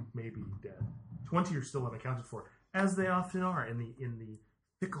 people may be dead. 20 are still unaccounted for, as they often are in the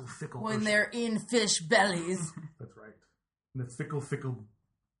fickle when ocean. They're in fish bellies. That's right. In the fickle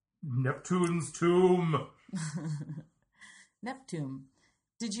Neptune's tomb. Neptune.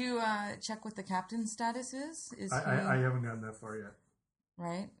 Did you check what the captain's status is? I haven't gotten that far yet.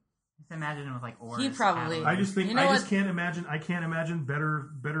 Right? Just imagine it with like oars. He probably. I just think I can't imagine. I can't imagine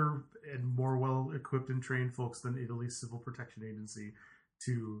better and more well equipped and trained folks than Italy's Civil Protection Agency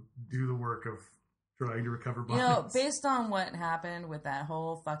to do the work of trying to recover bodies. Based on what happened with that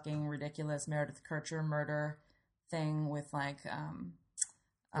whole fucking ridiculous Meredith Kircher murder thing with like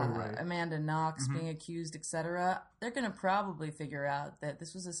right. Amanda Knox being accused, etc., they're going to probably figure out that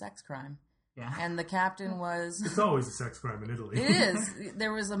this was a sex crime. Yeah. And the captain was... It's always a sex crime in Italy. It is.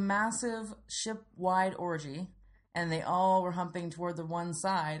 There was a massive ship-wide orgy, and they all were humping toward the one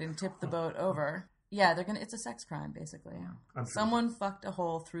side and tipped the boat over. Yeah, they're gonna. It's a sex crime, basically. Sure. Someone fucked a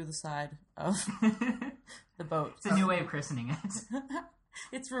hole through the side of the boat. It's a new way of christening it.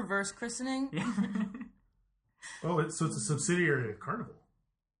 It's reverse christening. Yeah. So it's a subsidiary of Carnival.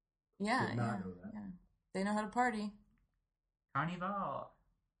 Yeah, Did not know that. Yeah. They know how to party. Carnival.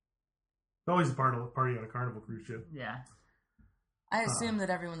 It's always a party on a Carnival cruise ship. Yeah. I assume that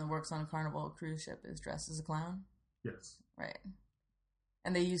everyone that works on a Carnival cruise ship is dressed as a clown. Yes. Right.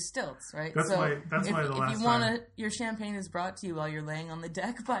 And they use stilts, right? That's why if you want your champagne is brought to you while you're laying on the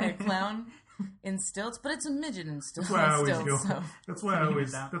deck by a clown in stilts, but it's a midget in stilts. That's why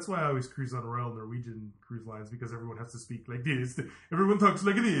I always cruise on Royal Norwegian cruise lines, because everyone has to speak like this. Everyone talks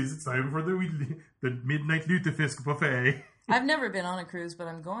like this. It's time for the midnight lutefisk buffet. I've never been on a cruise, but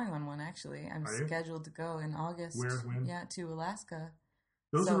I'm going on one actually. I'm scheduled to go in August. Where? When? Yeah, to Alaska.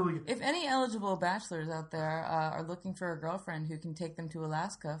 Those are really... If any eligible bachelors out there are looking for a girlfriend who can take them to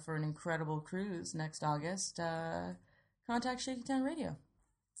Alaska for an incredible cruise next August, contact Shakytown Radio.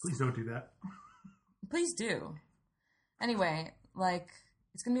 Please don't do that. Please do. Anyway, like,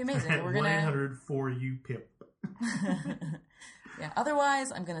 it's going to be amazing. We're 1-800-4UPIP. Yeah.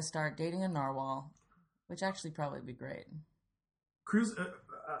 Otherwise, I'm going to start dating a narwhal, which actually probably would be great. Cruise,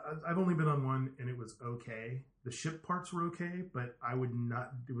 I've only been on one, and it was okay. The ship parts were okay, but I would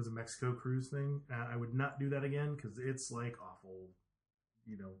not. It was a Mexico cruise thing. I would not do that again because it's like awful.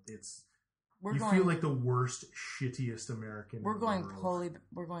 You know, it's feel like the worst, shittiest American. We're going polar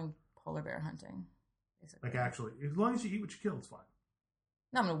bear hunting. Basically. Like actually, as long as you eat what you kill, it's fine.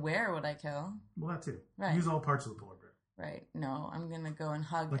 No, I'm gonna wear what I kill. Well, that too. Right. Use all parts of the polar bear. Right. No, I'm gonna go and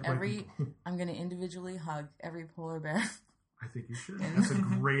hug like I'm gonna individually hug every polar bear. I think you should. That's a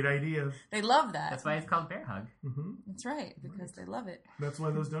great idea. They love that. That's why it's called Bear Hug. Mm-hmm. That's right, because they love it. That's why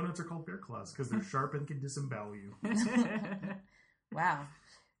those donuts are called bear claws, because they're sharp and can disembowel you. Wow.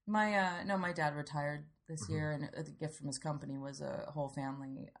 My dad retired this year, and the gift from his company was a whole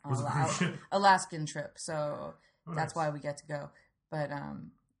family Alaskan trip. So that's why we get to go. But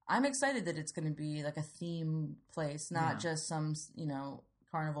I'm excited that it's going to be like a theme place, not just some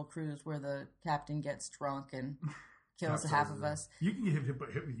carnival cruise where the captain gets drunk and kills half of us. You can hit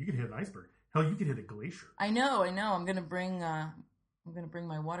an iceberg. Hell, you can hit a glacier. I know. I'm going to bring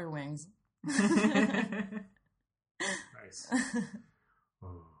my water wings. Nice.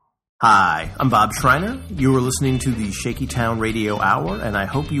 Oh. Hi, I'm Bob Schreiner. You are listening to the Shakytown Radio Hour, and I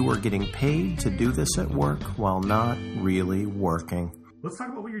hope you are getting paid to do this at work while not really working. Let's talk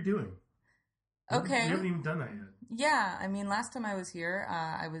about what you're doing. Okay. You haven't even done that yet. Yeah, I mean, last time I was here,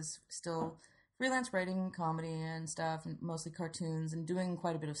 I was still freelance writing comedy and stuff, and mostly cartoons, and doing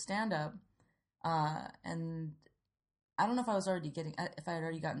quite a bit of stand-up. And I don't know if I had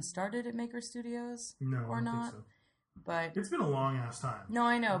already gotten started at Maker Studios or I don't not. think so. But it's been a long ass time. No,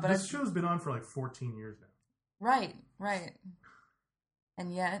 I know, but this show's been on for like 14 years now. Right.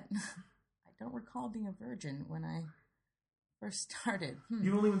 And yet, I don't recall being a virgin when I first started.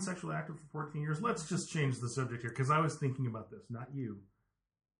 You've only been sexually active for 14 years. Let's just change the subject here, because I was thinking about this, not you.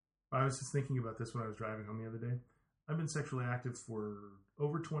 I was just thinking about this when I was driving home the other day. I've been sexually active for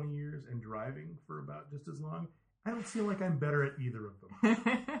over 20 years and driving for about just as long. I don't feel like I'm better at either of them.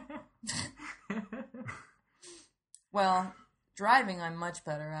 Well, driving I'm much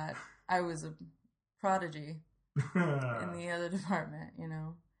better at. I was a prodigy in the other department, you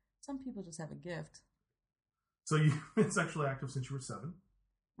know. Some people just have a gift. So you've been sexually active since you were 7?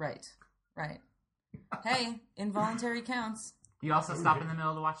 Right. Hey, involuntary counts. You also stop in the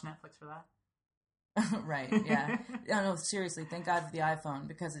middle to watch Netflix for that? Right, yeah. No, seriously, thank God for the iPhone,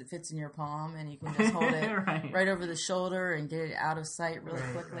 because it fits in your palm and you can just hold it right over the shoulder and get it out of sight really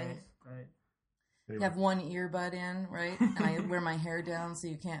quickly. Right. You have one earbud in, right? And I wear my hair down so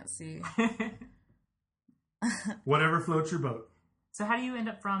you can't see. Whatever floats your boat. So how do you end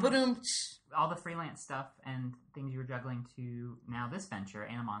up from all the freelance stuff and things you were juggling to now this venture,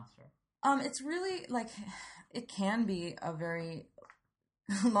 Anna Monster? It's really, like, it can be a very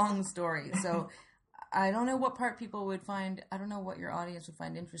long story. So I don't know what part people would find, I don't know what your audience would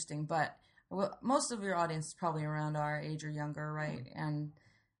find interesting, but most of your audience is probably around our age or younger, right? And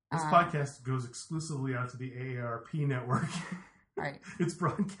this podcast goes exclusively out to the AARP network. Right. It's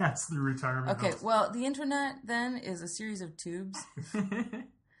broadcast through retirement. Okay, well, the internet then is a series of tubes.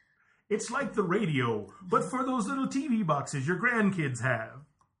 It's like the radio, but for those little TV boxes your grandkids have.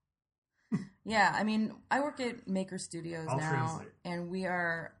 Yeah, I mean, I work at Maker Studios I'll now, translate. And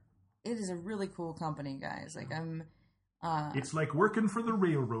it is a really cool company, guys. Like, it's like working for the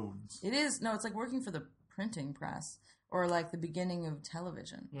railroads. It is. No, it's like working for the printing press. Or like the beginning of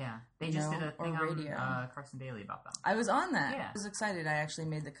television. Yeah. They just did a thing on Carson Daly about them. I was on that. Yeah. I was excited. I actually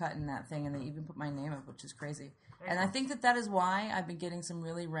made the cut in that thing, and they even put my name up, which is crazy. And I think that is why I've been getting some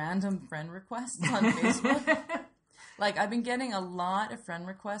really random friend requests on Facebook. Like, I've been getting a lot of friend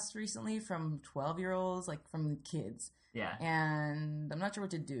requests recently from 12-year-olds, like from kids. Yeah. And I'm not sure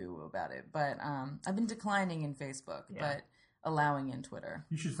what to do about it. But I've been declining in Facebook, but allowing in Twitter.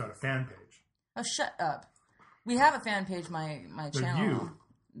 You should start a fan page. Oh, shut up. We have a fan page, my channel. You.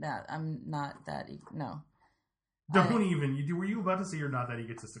 That I'm not that. No. Don't even. Were you about to say you're not that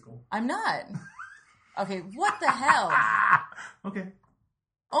egotistical? I'm not. Okay, what the hell? Okay.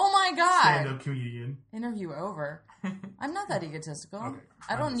 Oh my God. Stand-up comedian. Interview over. I'm not that egotistical. Okay.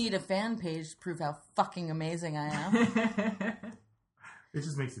 I don't need a fan page to prove how fucking amazing I am. It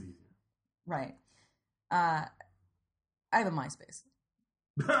just makes it easier. Right. I have a MySpace.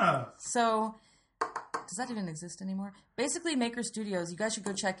 So... Does that even exist anymore? Basically, Maker Studios, you guys should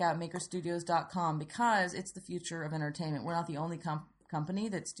go check out makerstudios.com because it's the future of entertainment. We're not the only company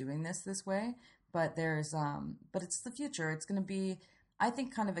that's doing this way, but but it's the future. It's going to be, I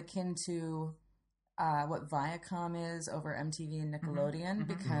think, kind of akin to what Viacom is over MTV and Nickelodeon,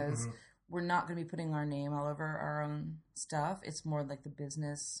 because we're not going to be putting our name all over our own stuff. It's more like the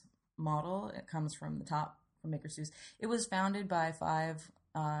business model. It comes from the top, from Maker Studios. It was founded by 5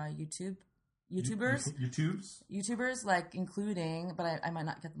 YouTubers, like including, but I might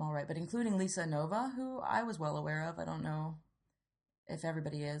not get them all right, but including Lisa Nova, who I was well aware of. I don't know if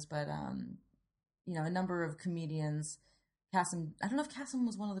everybody is, but a number of comedians. Kasim, I don't know if Kasim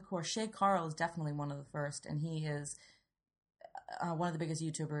was one of the core. Shay Carl is definitely one of the first, and he is one of the biggest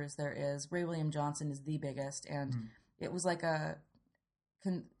YouTubers there is. Ray William Johnson is the biggest, and it was like a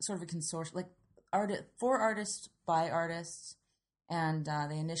sort of a consortium, like for artists by artists. And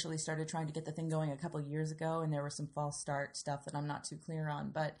they initially started trying to get the thing going a couple of years ago, and there was some false start stuff that I'm not too clear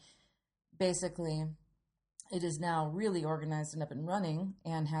on. But basically, it is now really organized and up and running,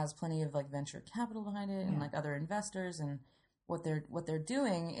 and has plenty of like venture capital behind it, and like other investors. And what they're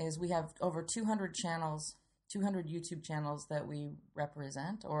doing is we have over 200 channels, 200 YouTube channels that we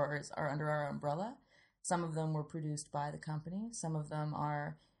represent or are under our umbrella. Some of them were produced by the company. Some of them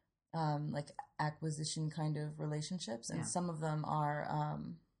are like acquisition kind of relationships, and some of them are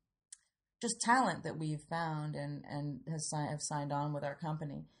just talent that we've found and have signed on with our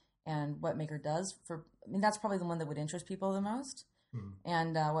company. And what Maker does that's probably the one that would interest people the most.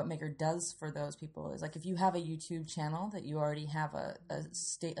 And what Maker does for those people is, like, if you have a YouTube channel that you already have a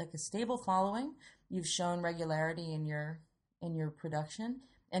stable following, you've shown regularity in your production,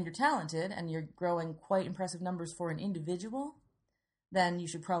 and you're talented, and you're growing quite impressive numbers for an individual, then you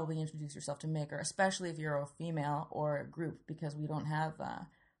should probably introduce yourself to Maker, especially if you're a female or a group, because we don't have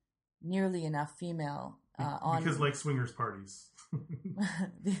nearly enough female on. Because like swingers parties.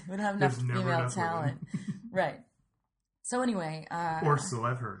 We don't have enough female talent. Right. So anyway. Or so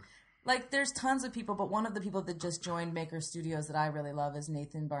I've heard. Like, there's tons of people, but one of the people that just joined Maker Studios that I really love is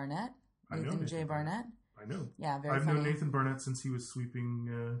Nathan Barnett. Nathan J. Barnett. I know. Yeah, very I've funny. known Nathan Barnett since he was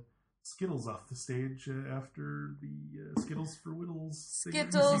sweeping Skittles off the stage after the Skittles for Whittles.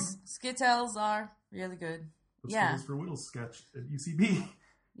 Skittles are really good. The Skittles for Whittles sketch at UCB.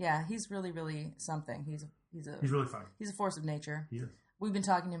 Yeah, he's really, really something. He's really funny. He's a force of nature. He is. We've been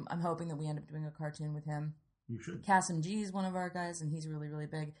talking to him. I'm hoping that we end up doing a cartoon with him. You should. Kasim G is one of our guys, and he's really, really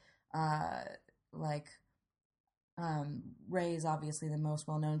big. Ray is obviously the most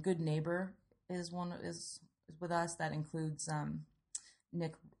well known. Good Neighbor is with us. That includes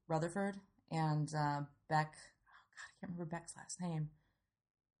Nick Rutherford and Beck. Oh God, I can't remember Beck's last name.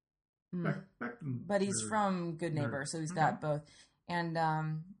 Beck, but he's from Good Neighbor, so he's got both. And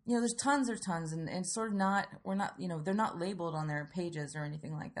there's tons, and it's sort of not. We're not. They're not labeled on their pages or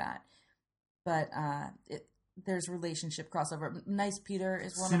anything like that. But there's relationship crossover. Nice Peter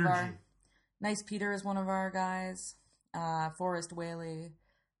is one of our guys. Forrest Whaley,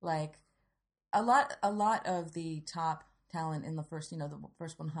 like a lot of the top talent in the first, the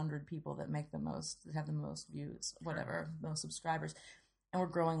first 100 people that have the most views, whatever, most subscribers, and we're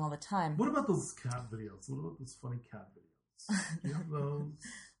growing all the time. What about those cat videos? What about those funny cat videos? Do you have those?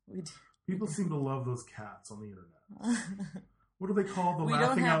 We do. People seem to love those cats on the internet. What do they call the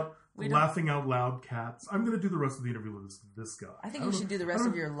laughing out loud cats? I'm going to do the rest of the interview with this guy. I think you should do the rest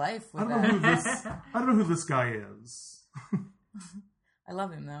of your life with that. I don't know who this guy is. I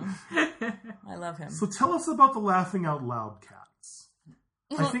love him though. I love him. So tell us about the laughing out loud cats.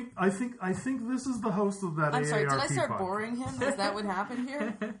 I think this is the host of that. I'm sorry. Did I start podcast. boring him? Is that what happened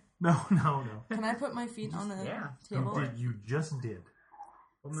here? No. Can I put my feet on the table? You just did.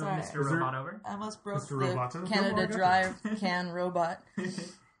 We'll move Mr. Robot over. I almost broke Mr. the Roboto? Canada Dry can robot.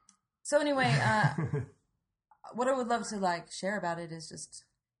 So anyway, what I would love to share about it is just,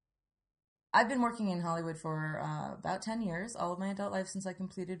 I've been working in Hollywood for about 10 years, all of my adult life since I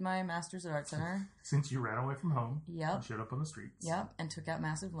completed my Master's at Art Center. Since you ran away from home. Yep. And showed up on the streets. Yep, and took out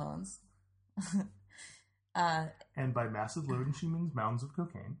massive loans. And by massive loans, she means mounds of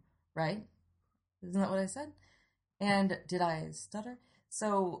cocaine. Right? Isn't that what I said? And did I stutter?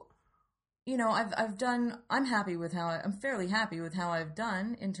 So, I'm happy with I'm fairly happy with how I've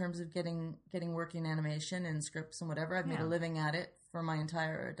done in terms of getting work in animation and scripts and whatever. I've made a living at it for my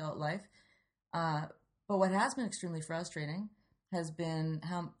entire adult life. But what has been extremely frustrating has been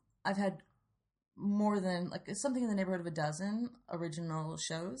how I've had more than, something in the neighborhood of a dozen original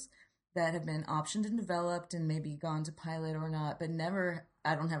shows that have been optioned and developed and maybe gone to pilot or not, but never,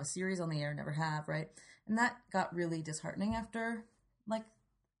 I don't have a series on the air, never have, right? And that got really disheartening after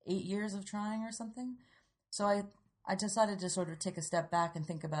 8 years of trying or something. So I decided to sort of take a step back and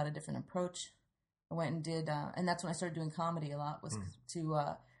think about a different approach. I went and did, and that's when I started doing comedy a lot, was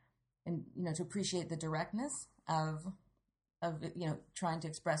to and to appreciate the directness of trying to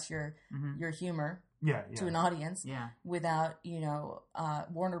express your humor to an audience without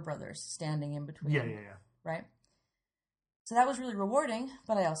Warner Brothers standing in between. Right. So that was really rewarding,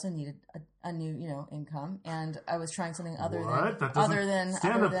 but I also needed a new income, and I was trying something other than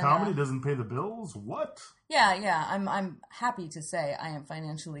stand-up comedy doesn't pay the bills. What? Yeah. I'm happy to say I am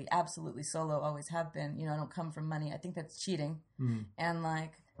financially absolutely solo. Always have been. I don't come from money. I think that's cheating, and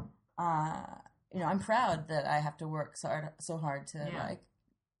I'm proud that I have to work so hard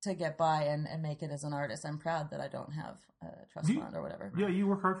to get by and make it as an artist. I'm proud that I don't have a trust fund or whatever. Yeah, you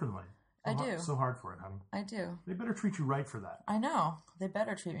work hard for the money. I do. So hard for it, honey. I do. They better treat you right for that. I know. They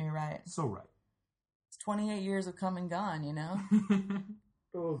better treat me right. So right. It's 28 years of come and gone,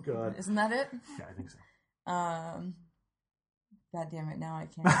 Oh, God. Isn't that it? Yeah, I think so. God damn it, now I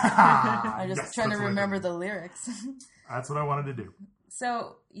can't. I'm just trying to remember the lyrics. That's what I wanted to do.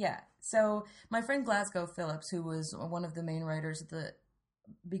 So, yeah. So, my friend Glasgow Phillips, who was one of the main writers at the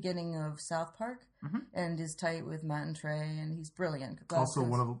beginning of South Park, and is tight with Matt and Trey, and he's brilliant. Also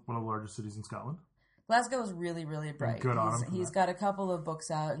one of the largest cities in Scotland. Glasgow is really, really bright. Good on him. He's got a couple of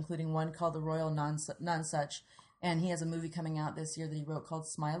books out, including one called The Royal Nonsuch, and he has a movie coming out this year that he wrote called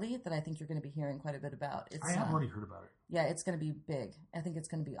Smiley that I think you're going to be hearing quite a bit about. I have already heard about it. Yeah, it's going to be big. I think it's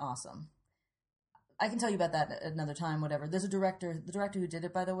going to be awesome. I can tell you about that another time, whatever. There's a director. The director who did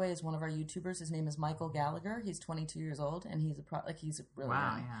it, by the way, is one of our YouTubers. His name is Michael Gallagher. He's 22 years old, and he's brilliant.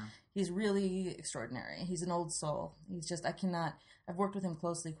 Wow, yeah. He's really extraordinary. He's an old soul. I've worked with him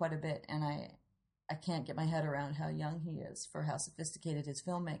closely quite a bit, and I can't get my head around how young he is for how sophisticated his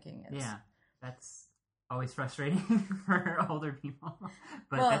filmmaking is. Yeah, that's always frustrating for older people,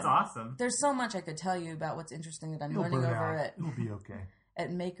 but that's awesome. There's so much I could tell you about what's interesting that I'm learning over at. It'll be okay. At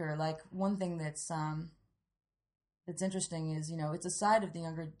Maker, like one thing that's interesting is it's a side of the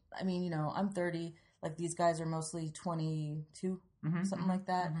younger. I mean, I'm 30. Like these guys are mostly 22, something like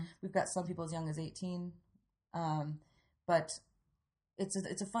that. Mm-hmm. We've got some people as young as 18, but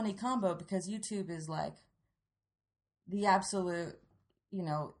it's a funny combo because YouTube is like the absolute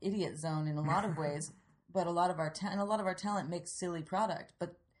idiot zone in a lot of ways. But a lot of our talent makes silly product,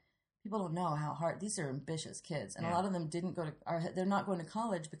 but people don't know how hard these are ambitious kids, and a lot of them they're not going to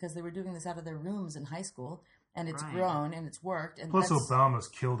college because they were doing this out of their rooms in high school, and it's grown and it's worked. And plus, Obama's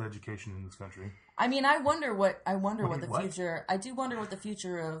killed education in this country. I mean, I wonder what the future. I do wonder what the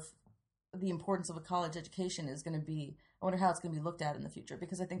future of the importance of a college education is going to be. I wonder how it's going to be looked at in the future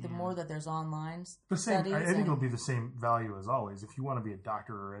because I think the more that there's online studies, I think it'll be the same value as always. If you want to be a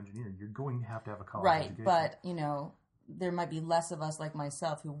doctor or engineer, you're going to have a college education. Right, but there might be less of us like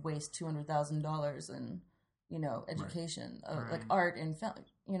myself who waste $200,000 in, education, like art and film.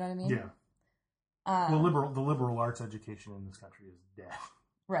 You know what I mean? Yeah. The liberal arts education in this country is dead.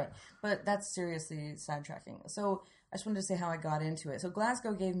 Right, but that's seriously sidetracking. So I just wanted to say how I got into it. So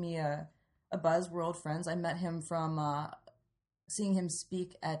Glasgow gave me a buzz. We're old friends. I met him from seeing him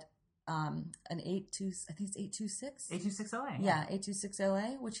speak at an 826 LA. Yeah, 826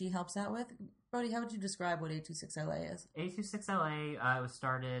 LA, which he helps out with. Brody, how would you describe what 826 LA is? 826 LA was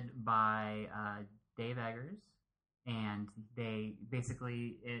started by Dave Eggers, and they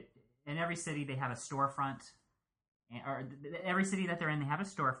basically in every city they have a storefront, or every city that they're in they have a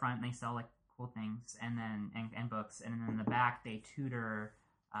storefront and they sell like cool things and then and books, and then in the back they tutor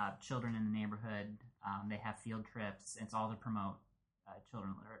children in the neighborhood. They have field trips. It's all to promote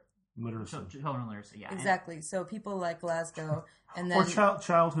children literacy. Yeah, exactly. So people like Glasgow, and then or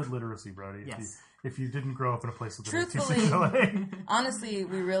childhood literacy, Brody. Yes. If you didn't grow up in a place with truthfully, honestly,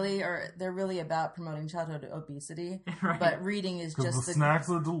 we really are. They're really about promoting childhood obesity, right. But reading is just the snacks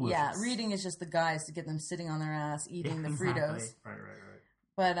are delicious. Yeah, reading is just the guys to get them sitting on their ass eating the Fritos. Right.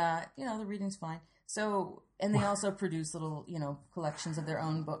 But the reading's fine. So, and they also produce little, collections of their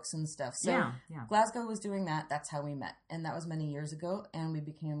own books and stuff. So yeah. Glasgow was doing that. That's how we met. And that was many years ago. And we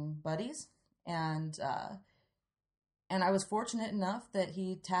became buddies. And I was fortunate enough that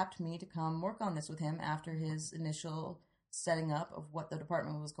he tapped me to come work on this with him after his initial setting up of what the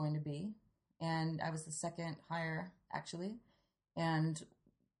department was going to be. And I was the second hire, actually. And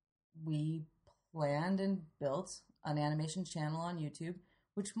we planned and built an animation channel on YouTube,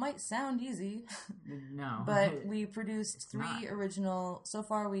 which might sound easy. No. But we produced so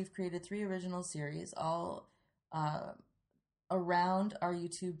far we've created 3 original series, all around our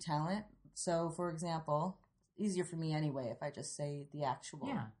YouTube talent. So, for example, easier for me anyway if I just say the actual.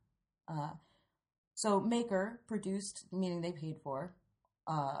 Yeah. So Maker produced, meaning they paid for,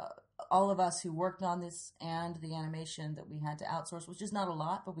 all of us who worked on this and the animation that we had to outsource, which is not a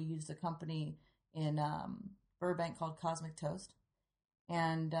lot, but we used a company in Burbank called Cosmic Toast.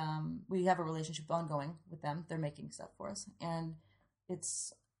 And we have a relationship ongoing with them. They're making stuff for us.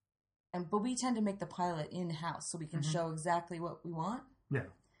 But we tend to make the pilot in-house so we can show exactly what we want. Yeah.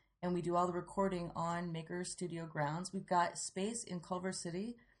 And we do all the recording on Maker Studio grounds. We've got space in Culver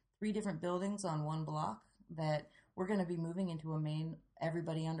City, 3 different buildings on one block that we're going to be moving into a main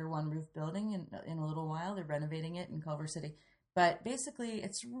everybody under one roof building in a little while. They're renovating it in Culver City. But basically,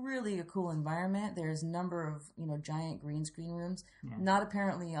 it's really a cool environment. There's a number of, giant green screen rooms, not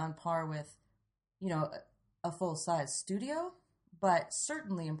apparently on par with, a full-size studio, but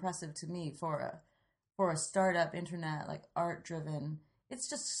certainly impressive to me for a startup internet, like art-driven. It's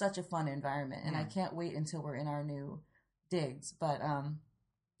just such a fun environment, and I can't wait until we're in our new digs. But,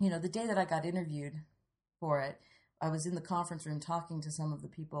 the day that I got interviewed for it, I was in the conference room talking to some of the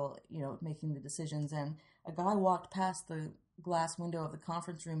people, making the decisions, and a guy walked past the glass window of the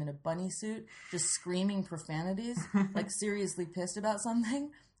conference room in a bunny suit, just screaming profanities, like seriously pissed about something.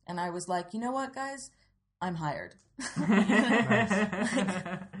 And I was like, you know what, guys? I'm hired.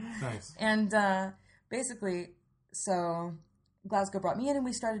 Nice. And basically, so Glasgow brought me in, and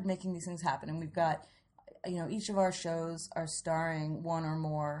we started making these things happen. And we've got, each of our shows are starring one or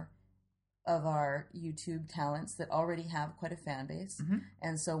more of our YouTube talents that already have quite a fan base.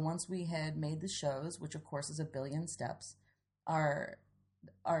 And so once we had made the shows, which of course is a billion steps, our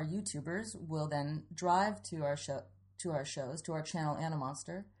YouTubers will then drive to our shows, to our channel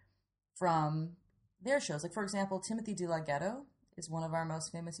Animonster, from their shows. Like, for example, Timothy DeLaGhetto is one of our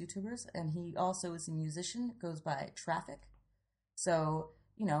most famous YouTubers, and he also is a musician, goes by Traffic. So,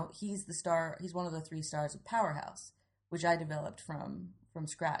 he's the star, he's one of the 3 stars of Powerhouse, which I developed from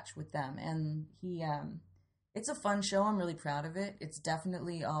scratch with them. And it's a fun show. I'm really proud of it. It's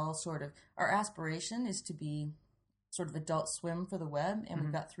definitely all sort of, our aspiration is to be sort of Adult Swim for the web, and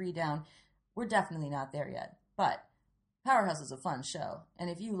we've got 3 down. We're definitely not there yet, but Powerhouse is a fun show. And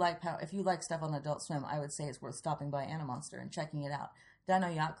if you like stuff on Adult Swim, I would say it's worth stopping by Animonster and checking it out. Dino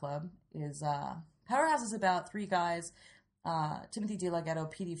Yacht Club is Powerhouse is about 3 guys, Timothy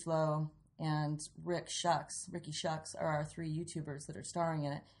DeLaGhetto, PD Flow, and Ricky Shucks are our 3 YouTubers that are starring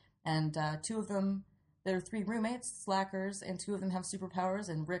in it. And 2 of them, they're 3 roommates, slackers, and 2 of them have superpowers,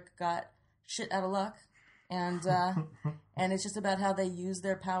 and Rick got shit out of luck. And and it's just about how they use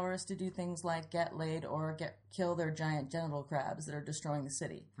their powers to do things like get laid or kill their giant genital crabs that are destroying the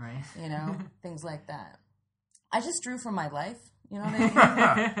city. Right. Things like that. I just drew from my life. You know what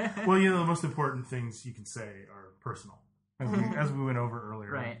I mean? Well, the most important things you can say are personal. As we went over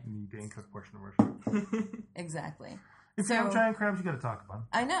earlier in the Dane Cook portion of our show. Exactly. If you have giant crabs, you got to talk about them.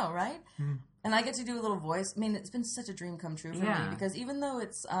 I know, right? And I get to do a little voice. I mean, it's been such a dream come true for me, because even though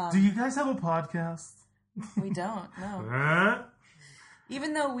it's... do you guys have a podcast? We don't, no.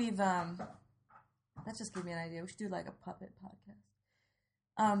 Even though we've... that just gave me an idea. We should do like a puppet podcast.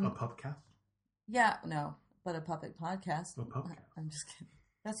 A pupcast? Yeah, no, but a puppet podcast. A pupcast. I'm just kidding.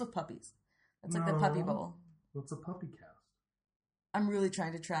 That's with puppies. That's like the puppy bowl. What's a puppy cast? I'm really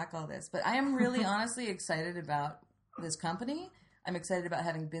trying to track all this, but I am really honestly excited about this company. I'm excited about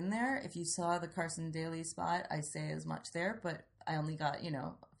having been there. If you saw the Carson Daly spot, I say as much there, but I only got,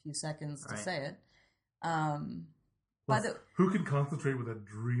 a few seconds to say it. Who can concentrate with a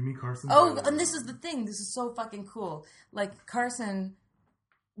dreamy Carson Daly? Daly? And this is the thing. This is so fucking cool. Like, Carson,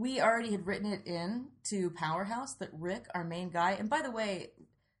 we already had written it in to Powerhouse that Rick, our main guy, and by the way,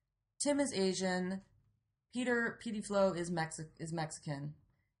 Tim is Asian, PD Flow is Mexican,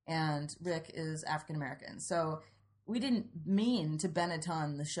 and Rick is African American. So we didn't mean to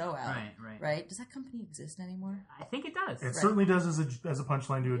Benetton the show out. Right? Does that company exist anymore? I think it does. It certainly does as a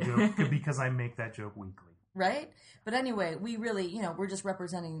punchline to a joke, because I make that joke weekly. Right? But anyway, we really, we're just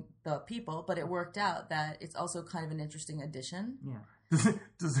representing the people, but it worked out that it's also kind of an interesting addition. Yeah.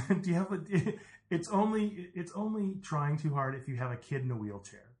 Do you have it's only trying too hard if you have a kid in a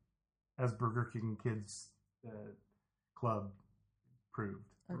wheelchair, as Burger King Kids Club proved.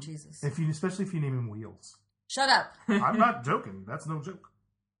 Oh, Jesus. Especially if you name him Wheels. Shut up. I'm not joking. That's no joke.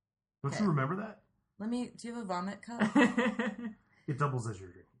 Don't you remember that? Do you have a vomit cup? It doubles as your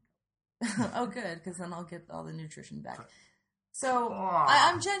drink. Oh, good, because then I'll get all the nutrition back. So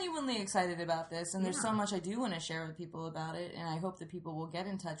I'm genuinely excited about this, and there's so much I do want to share with people about it, and I hope that people will get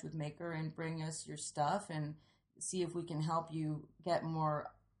in touch with Maker and bring us your stuff and see if we can help you get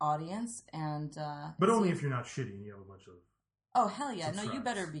more audience. And but only if you're not shitty and you have a bunch of... Oh, hell yeah. No, you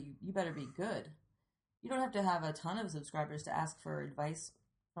better be good. You don't have to have a ton of subscribers to ask for advice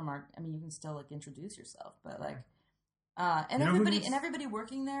from you can still introduce yourself, but and everybody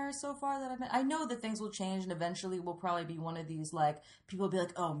working there so far that I've met, I know that things will change, and eventually we'll probably be one of these people will be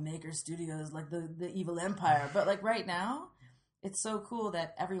like, oh, Maker Studios, like the evil empire. But right now, it's so cool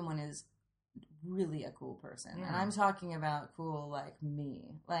that everyone is really a cool person. And I'm talking about cool like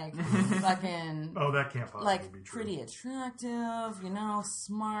me. Like fucking oh, that can't possiably like be true. Pretty attractive,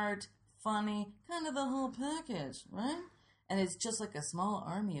 smart, funny, kind of the whole package, right? And it's just like a small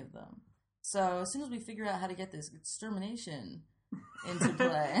army of them. So as soon as we figure out how to get this extermination into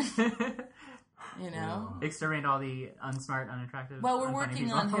play, exterminate all the unsmart, unattractive. Well, we're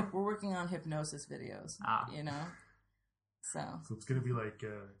working on hypnosis videos. So it's gonna be like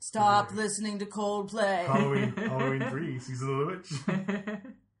stop listening to Coldplay. Halloween 3, Season of the Witch.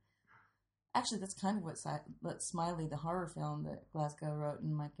 Actually, that's kind of what Smiley, the horror film that Glasgow wrote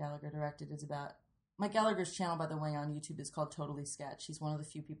and Mike Gallagher directed, is about. Mike Gallagher's channel, by the way, on YouTube is called Totally Sketch. He's one of the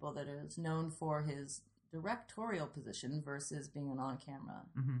few people that is known for his directorial position versus being an on-camera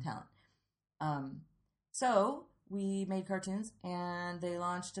talent. So we made cartoons, and they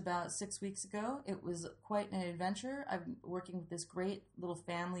launched about 6 weeks ago. It was quite an adventure. I'm working with this great little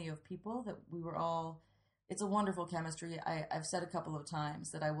family of people that we were all... It's a wonderful chemistry. I've said a couple of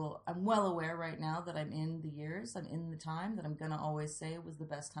times that I'm well aware right now that I'm in the time that I'm going to always say it was the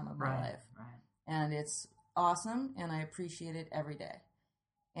best time of my life. Right. And it's awesome, and I appreciate it every day.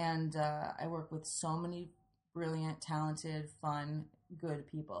 And I work with so many brilliant, talented, fun, good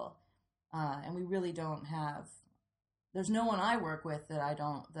people. And we really don't have... There's no one I work with that I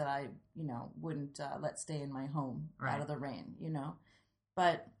wouldn't let stay in my home out of the rain,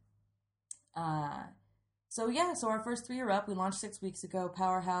 But, so our first 3 are up. We launched 6 weeks ago.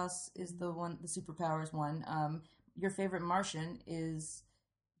 Powerhouse is the Superpowers one. Your Favorite Martian is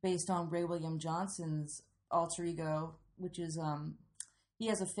based on Ray William Johnson's alter ego, which is, he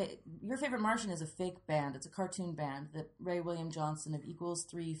has Your Favorite Martian is a fake band. It's a cartoon band that Ray William Johnson of Equals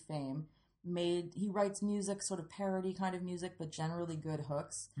 3 fame made. He writes music, sort of parody kind of music, but generally good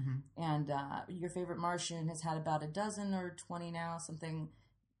hooks. And Your Favorite Martian has had about a dozen or 20 now, something,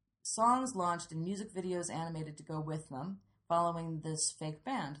 songs launched and music videos animated to go with them, following this fake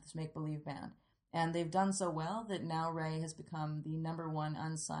band, this make-believe band. And they've done so well that now Ray has become the #1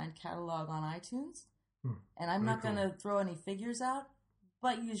 unsigned catalog on iTunes. And I'm not going to throw any figures out,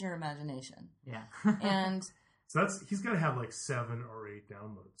 but use your imagination. Yeah. And so he's got to have like 7 or 8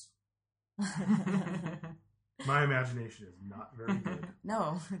 downloads. My imagination is not very good.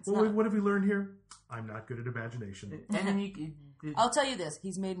 No, it's not. What have we learned here? I'm not good at imagination. And then I'll tell you this: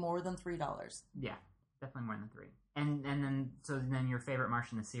 he's made more than $3. Yeah, definitely more than 3. And then Your Favorite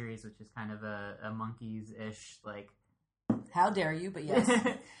Martian, the series, which is kind of a monkeys-ish, like... How dare you, but yes.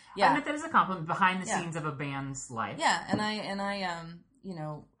 Yeah. I meant that as a compliment, behind the scenes of a band's life. Yeah, and I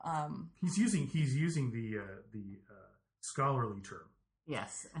He's using the scholarly term.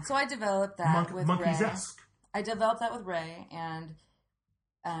 Yes. So I developed that with monkeys-esque. Ray. I developed that with Ray, and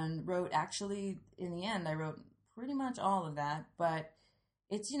wrote, actually, in the end, I wrote pretty much all of that, but...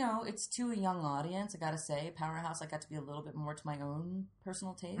 It's to a young audience, I gotta say. Powerhouse, I got to be a little bit more to my own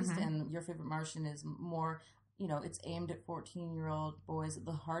personal taste, and Your Favorite Martian is more, it's aimed at 14-year-old boys at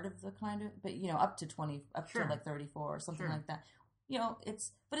the heart of the kind of, but, up to 20, to like 34 or something like that.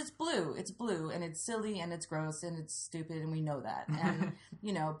 But it's blue. It's blue, and it's silly, and it's gross, and it's stupid, and we know that. And,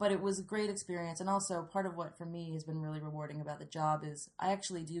 but it was a great experience. And also, part of what, for me, has been really rewarding about the job is I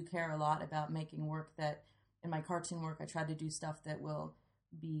actually do care a lot about making work that, in my cartoon work, I try to do stuff that will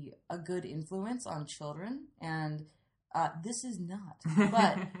be a good influence on children, and this is not.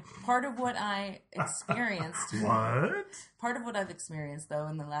 But part of what I experienced... Part of what I've experienced, though,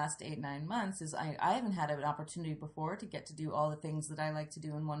 in the last 8-9 months is I haven't had an opportunity before to get to do all the things that I like to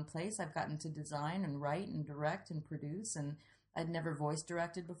do in one place. I've gotten to design and write and direct and produce, and I'd never voice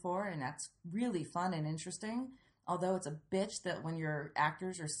directed before, and that's really fun and interesting. Although it's a bitch that when your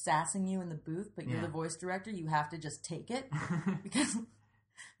actors are sassing you in the booth, but you're the voice director, you have to just take it because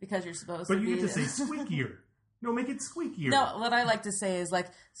you're supposed to be... But you get to say squeakier. No, make it squeakier. No, what I like to say is like,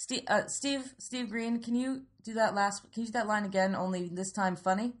 Steve Green, can you do that line again, only this time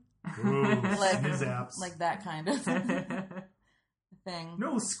funny? Ooh, like that kind of thing.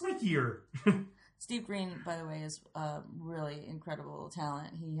 No, squeakier. Steve Green, by the way, is a really incredible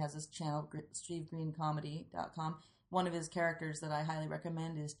talent. He has this channel, SteveGreenComedy.com. One of his characters that I highly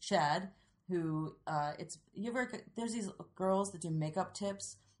recommend is Chad, who there's these girls that do makeup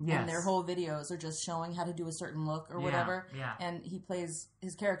tips, and their whole videos are just showing how to do a certain look or whatever. Yeah. And he plays,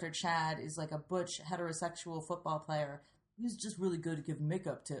 his character Chad is like a butch heterosexual football player. He's just really good at giving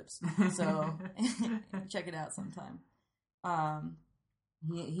makeup tips. So check it out sometime.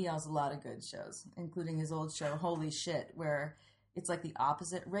 He has a lot of good shows, including his old show, Holy Shit, where it's like the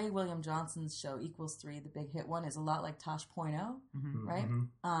opposite. Ray William Johnson's show, Equals 3, the big hit one, is a lot like Tosh.0, right?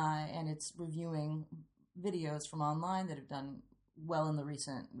 And it's reviewing videos from online that have done well in the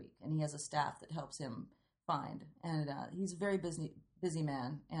recent week, and he has a staff that helps him find. And he's a very busy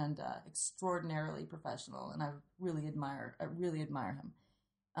man and extraordinarily professional, and I really admire him.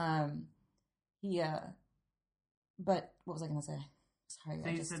 But what was I going to say? Sorry, so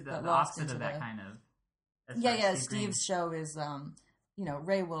you said the opposite of that kind of. Yeah. Steve's show is,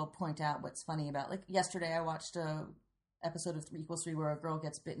 Ray will point out what's funny about. Like yesterday, I watched a episode of 3 = 3 where a girl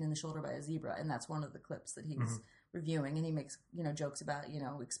gets bitten in the shoulder by a zebra, and that's one of the clips that he's reviewing, and he makes jokes about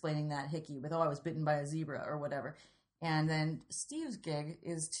explaining that hickey with I was bitten by a zebra or whatever. And then Steve's gig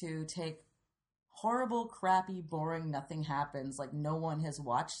is to take horrible, crappy, boring, nothing happens, like no one has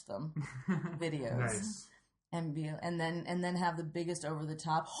watched them videos. Nice. And then have the biggest over the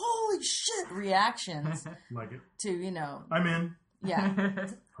top holy shit reactions like it to I'm in. Yeah.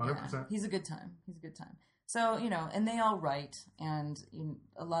 100%. Yeah. He's a good time. So, and they all write, and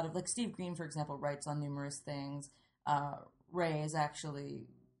a lot of, like Steve Green, for example, writes on numerous things. Ray is actually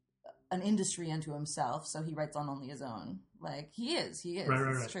an industry unto himself, so he writes on only his own. Like, he is.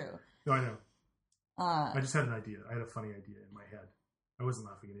 Right. It's true. No, I know. I just had an idea. I had a funny idea in my head. I wasn't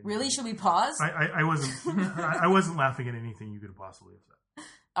laughing at anything. Really? Should we pause? I wasn't. I wasn't laughing at anything you could have possibly have said.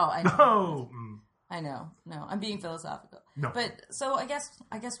 Oh, I know. No. I know. No, I'm being philosophical. No. But so I guess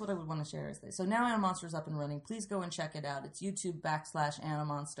what I would want to share is this. So now Animonster is up and running. Please go and check it out. It's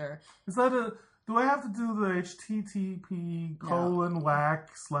YouTube.com/Animonster. Is that do I have to do the HTTP :/?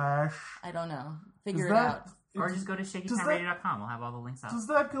 I don't know. Figure it out. Or just go to shakytownradio.com. We'll have all the links out. Does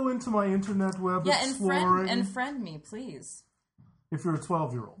that go into my internet web exploring? And friend me, please. If you're a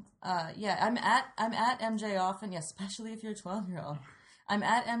 12-year-old. Yeah, I'm at MJ often. Yeah, especially if you're a 12-year-old. I'm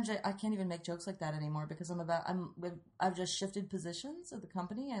at MJ. I can't even make jokes like that anymore because I've just shifted positions of the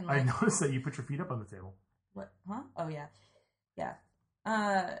company, and I noticed that you put your feet up on the table. What? Huh? Oh yeah.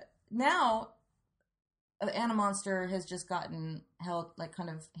 Now, Animonster has just gotten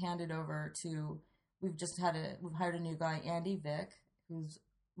handed over to. We've hired a new guy, Andy Vick, who's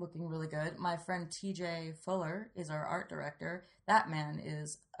looking really good. My friend TJ Fuller is our art director. That man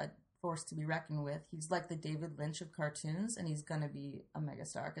is a force to be reckoned with. He's like the David Lynch of cartoons, and he's going to be a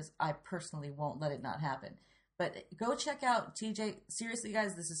megastar because I personally won't let it not happen. But go check out TJ. Seriously,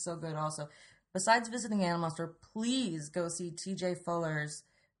 guys, this is so good also. Besides visiting Animonster, please go see TJ Fuller's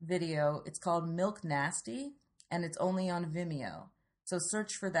video. It's called Milk Nasty, and it's only on Vimeo. So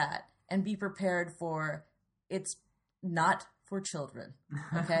search for that and be prepared for it's not for children,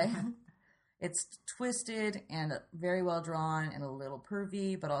 okay? It's twisted and very well drawn and a little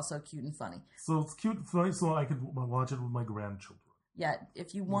pervy, but also cute and funny. So it's cute and funny, so I could watch it with my grandchildren. Yeah,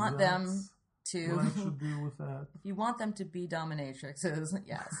 if you want them to... What I should do with that? If you want them to be dominatrixes,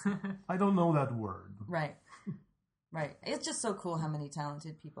 yes. I don't know that word. Right. It's just so cool how many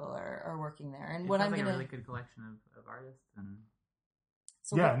talented people are working there. And it sounds like a really good collection of artists and...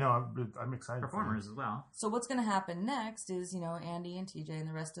 So I'm excited. Performers as well. So what's going to happen next is, Andy and TJ and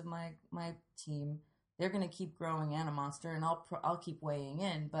the rest of my team, they're going to keep growing Animonster, and I'll keep weighing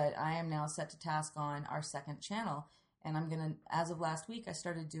in. But I am now set to task on our second channel, and I'm going to, as of last week, I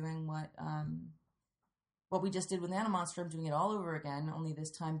started doing what we just did with Animonster. I'm doing it all over again, only this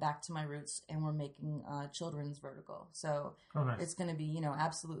time back to my roots, and we're making children's vertical. So It's going to be,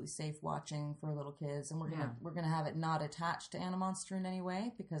 absolutely safe watching for little kids, and we're gonna have it not attached to Animonster in any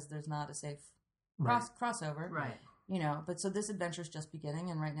way because there's not a safe crossover. Right. But so this adventure is just beginning,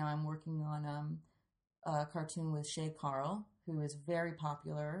 and right now I'm working on a cartoon with Shay Carl, who is very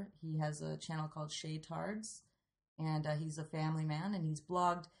popular. He has a channel called Shay Tards, and he's a family man, and he's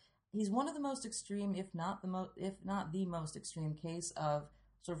blogged. He's one of the most extreme, if not the most extreme case of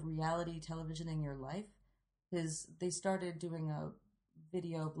sort of reality television in your life. They started doing a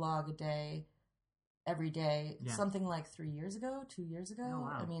video blog a day, every day, something like 3 years ago, 2 years ago. Oh,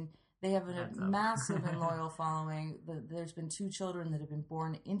 wow. I mean, they have a massive and loyal following. There's been 2 children that have been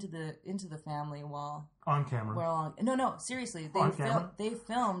born into the family while on camera. No, seriously, they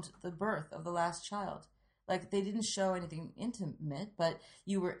filmed the birth of the last child. Like, they didn't show anything intimate, but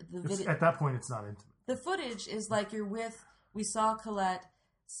at that point, it's not intimate. The footage is like we saw Colette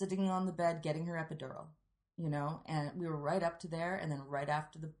sitting on the bed getting her epidural, and we were right up to there, and then right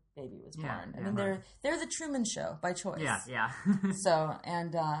after the baby was born. I mean, they're the Truman Show by choice. Yeah. So,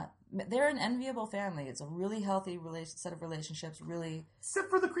 and they're an enviable family. It's a really healthy set of relationships, really. Except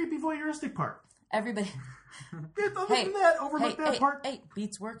for the creepy voyeuristic part. Everybody. Overlook that part. Hey,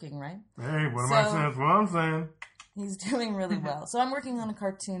 Beat's working, right? Hey, what I'm saying. He's doing really well. So I'm working on a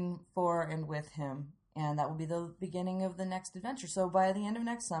cartoon for and with him, and that will be the beginning of the next adventure. So by the end of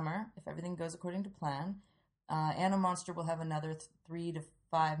next summer, if everything goes according to plan, Animonster will have another 3 to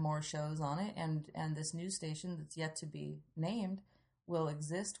 5 more shows on it, and this news station that's yet to be named will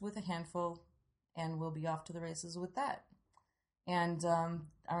exist with a handful, and we'll be off to the races with that. And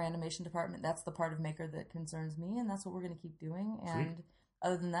our animation department, that's the part of Maker that concerns me, and that's what we're going to keep doing. And Sweet.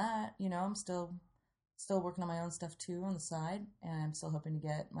 Other than that, I'm still working on my own stuff too on the side, and I'm still hoping to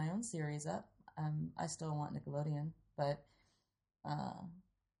get my own series up. I still want Nickelodeon, but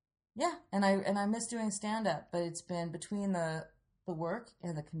yeah, and I miss doing stand up, but it's been between the work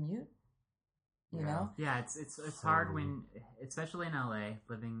and the commute. You know? Yeah, it's hard when, especially in LA,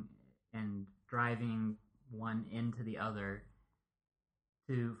 living and driving one into the other,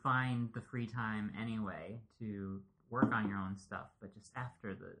 to find the free time anyway to work on your own stuff, but just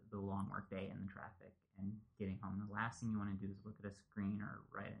after the long work day and the traffic and getting home, the last thing you want to do is look at a screen or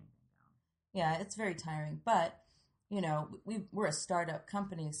write anything down. Yeah, it's very tiring, but we're a startup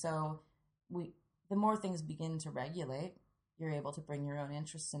company, so the more things begin to regulate, you're able to bring your own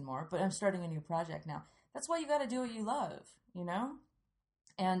interests in more. But I'm starting a new project now. That's why you got to do what you love,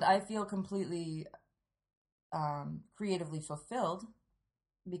 And I feel completely creatively fulfilled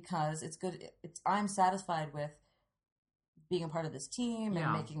because it's good. I'm satisfied with being a part of this team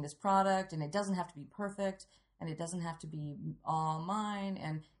and making this product, and it doesn't have to be perfect, and it doesn't have to be all mine.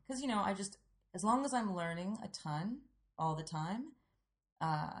 And because as long as I'm learning a ton all the time,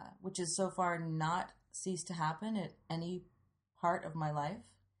 which is so far not ceased to happen at any part of my life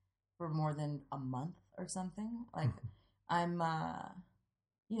for more than a month or something. Like I'm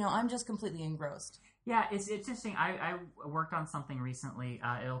just completely engrossed. Yeah, it's interesting. I worked on something recently.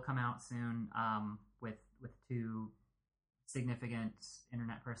 It'll come out soon with two significant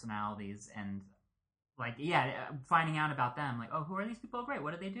internet personalities, and finding out about them. Like, oh, who are these people? Great.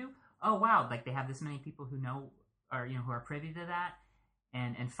 What do they do? Oh, wow. Like, they have this many people who know or who are privy to that,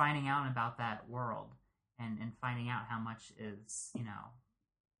 and finding out about that world, and finding out how much is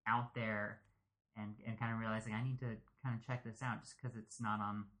out there, and kind of realizing I need to kind of check this out just because it's not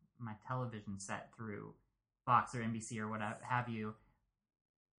on my television set through Fox or NBC or what have you.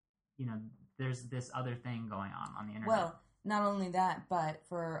 There's this other thing going on the internet. Well, not only that, but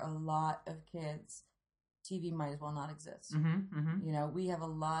for a lot of kids, TV might as well not exist. Mm-hmm, mm-hmm. We have a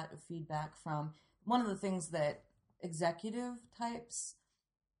lot of feedback from one of the things that executive types,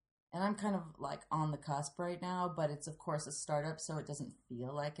 and I'm kind of like on the cusp right now, but it's of course a startup, so it doesn't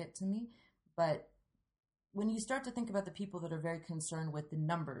feel like it to me. But when you start to think about the people that are very concerned with the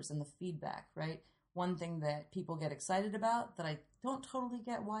numbers and the feedback, right? One thing that people get excited about that I don't totally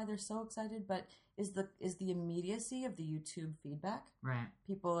get why they're so excited, but is the immediacy of the YouTube feedback. Right.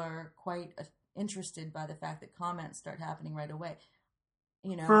 People are quite interested by the fact that comments start happening right away.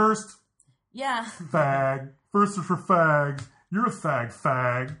 First. Yeah. Fag. First is for fags. You're a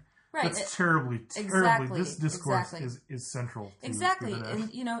fag. Right. That's terribly. Exactly. This discourse is central to exactly. to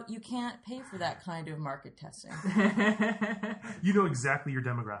and you can't pay for that kind of market testing. You know exactly your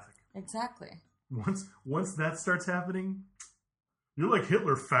demographic. Exactly. Once that starts happening, you're like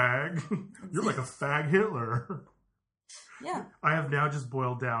Hitler, fag. You're like a fag Hitler. Yeah. I have now just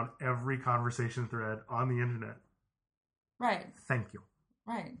boiled down every conversation thread on the internet. Right. Thank you.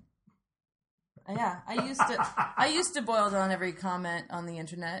 Right. Yeah, I used to boil down every comment on the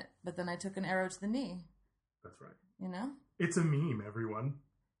internet, but then I took an arrow to the knee. That's right. It's a meme, everyone.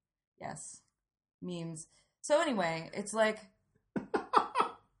 Yes, memes. So anyway, it's like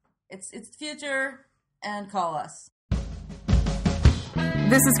it's future, and call us.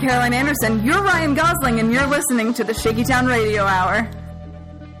 This is Caroline Anderson. You're Ryan Gosling, and you're listening to the Shaky Town Radio Hour.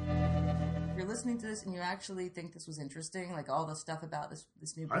 Listening to this and you actually think this was interesting, like all the stuff about this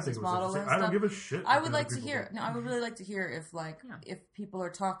new I business think model and I don't stuff. give a shit. I would like to hear. No, I would really like to hear if people are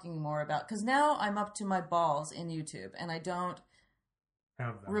talking more about, because now I'm up to my balls in YouTube and I don't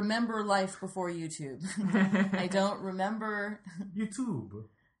remember life before YouTube. I don't remember YouTube.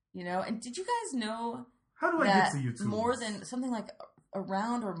 And did you guys know? How do I get to YouTube? More than something like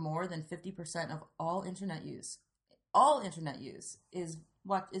around or more than 50% of all internet use is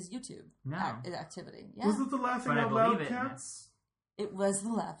YouTube activity. Yeah. Was it the Laughing Out Loud Cats? It was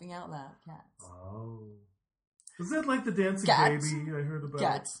the Laughing Out Loud Cats. Oh. Was that like the dancing baby I heard about?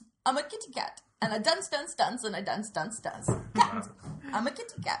 Cats. I'm a kitty cat. And I dance, and I dance. Cat. I'm a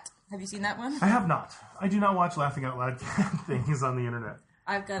kitty cat. Have you seen that one? I have not. I do not watch Laughing Out Loud cat things on the internet.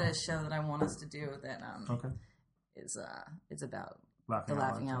 I've got a show that I want us to do that is it's about the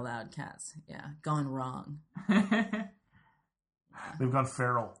Laughing Out Loud Cats. Yeah. Gone wrong. They've gone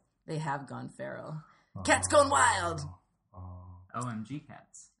feral. They have gone feral. Cats gone wild. OMG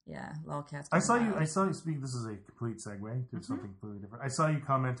cats. Yeah, lol cats. I saw you speak. This is a complete segue to something completely different. I saw you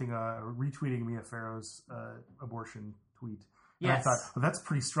commenting, retweeting Mia Farrow's abortion tweet. And Yes. I thought, well, that's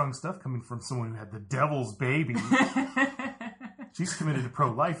pretty strong stuff coming from someone who had the devil's baby. She's committed to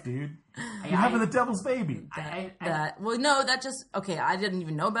pro-life, dude. You're having the devil's baby. Okay, I didn't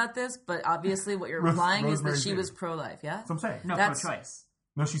even know about this, but obviously what you're implying is that she was pro-life, yeah? That's what I'm saying. No, pro-choice.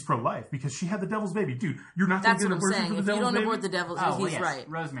 No, she's pro-life because she had the devil's baby. Dude, you're not going to get an abortion for the devil's baby? If you don't abort the devil's baby, he's right.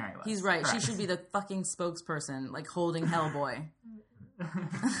 Rosemary was. He's right. She should be the fucking spokesperson, like holding Hellboy.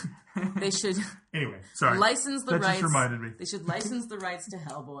 They should license the rights. That just reminded me. They should license the rights to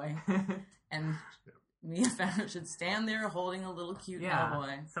Hellboy. And Mia Farrow should stand there holding a little cute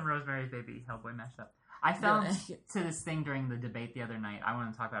Hellboy. Some Rosemary's Baby Hellboy mashup. I fell to this thing during the debate the other night. I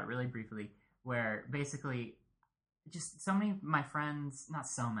want to talk about it really briefly, where basically just so many of my friends, not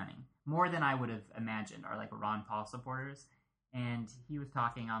so many, more than I would have imagined, are like Ron Paul supporters. And he was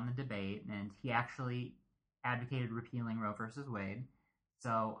talking on the debate, and he actually advocated repealing Roe versus Wade.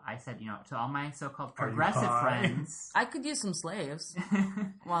 So I said, to all my so-called progressive friends... I could use some slaves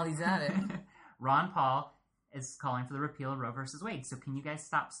while he's at it. Ron Paul is calling for the repeal of Roe versus Wade, so can you guys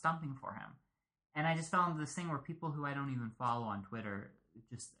stop stumping for him? And I just fell into this thing where people who I don't even follow on Twitter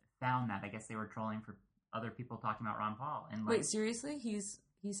just found that. I guess they were trolling for other people talking about Ron Paul. And wait, seriously? He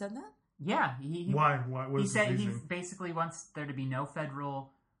said that? Yeah. Why? What he said he basically wants there to be no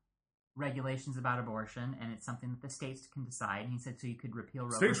federal regulations about abortion, and it's something that the states can decide. And he said so you could repeal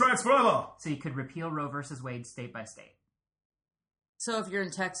Roe. States' rights forever! So you could repeal Roe versus Wade state by state. So if you're in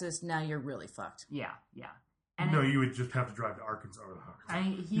Texas, now you're really fucked. Yeah. And you would just have to drive to Arkansas.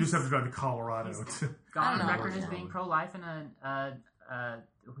 You just have to drive to Colorado. Gone on record as being pro-life, and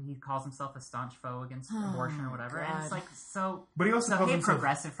he calls himself a staunch foe against abortion or whatever. God. And it's like, so... But he also calls himself...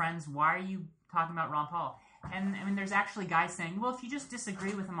 progressive friends, why are you talking about Ron Paul? And, I mean, there's actually guys saying, well, if you just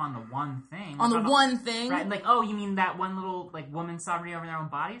disagree with him on the one thing... On the one thing? Right, like, oh, you mean that one little, like, woman's sovereignty over their own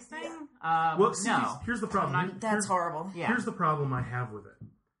bodies thing? Well, see, here's the problem. That's horrible. Yeah. Here's the problem I have with it.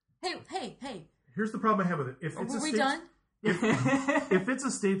 Hey. Here's the problem I have with it. If it's done? If it's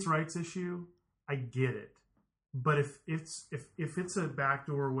a states' rights issue, I get it. But if it's a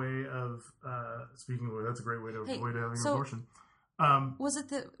backdoor way of speaking of, that's a great way to avoid having an abortion. Was it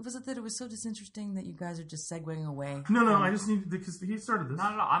that it was so disinteresting that you guys are just segueing away? No. I just need because he started this. No.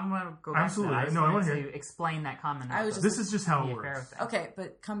 I'm going to go back Absolutely. to that. I want to explain that comment. This is just how it works. Okay,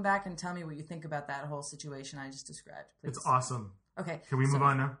 but come back and tell me what you think about that whole situation I just described, please. It's awesome. Okay. Can we move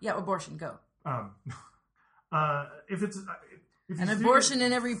on now? Yeah, abortion. Go. If it's an abortion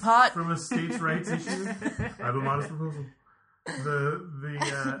in every pot from a states' rights issue, I have a modest proposal.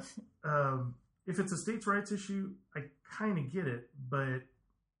 If it's a states' rights issue, I kind of get it, but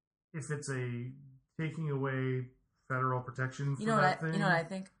if it's a taking away federal protection, you know what I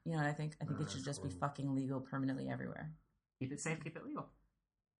think. I think it should just be fucking legal permanently everywhere. Keep it safe, keep it legal.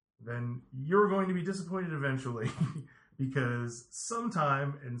 Then you're going to be disappointed eventually. Because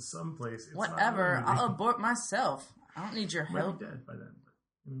sometime in some place, it's whatever. I'll abort myself. I don't need your help. Be dead by then.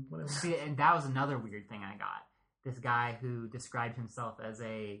 Whatever. See, and that was another weird thing I got. This guy who described himself as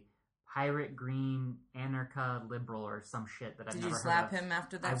a pirate green anarcha liberal or some shit that I've never heard of. Did you slap him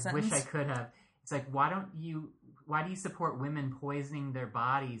after that sentence? I wish I could have. It's like, why do you support women poisoning their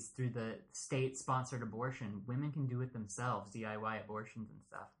bodies through the state-sponsored abortion? Women can do it themselves, DIY abortions and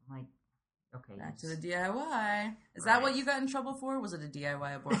stuff. I'm like, okay. Back to the DIY. Is that what you got in trouble for? Was it a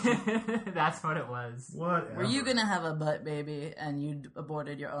DIY abortion? That's what it was. Whatever. Were you going to have a butt baby and you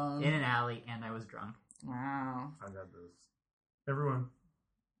aborted your own? In an alley, and I was drunk. Wow. I got this. Everyone.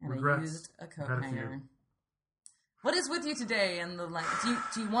 And regrets. I used a coat hanger. What is with you today? And the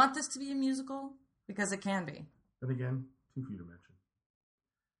do you want this to be a musical? Because it can be. Then again, too few to mention.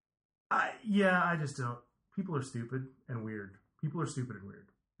 I just don't. People are stupid and weird. People are stupid and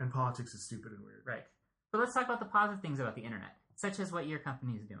weird. And politics is stupid and weird. Right. But let's talk about the positive things about the internet, such as what your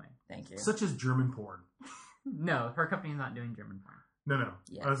company is doing. Thank you. Such as German porn. No, her company is not doing German porn. No.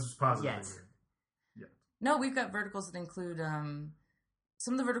 Yes. That's just positive. Yes. Yeah. No, we've got verticals that include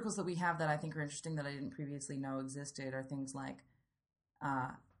some of the verticals that we have that I think are interesting that I didn't previously know existed are things like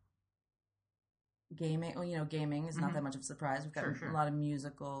gaming. Well, gaming is not that much of a surprise. We've got a lot of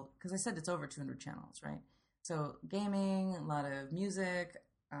musical, because I said it's over 200 channels, right? So gaming, a lot of music,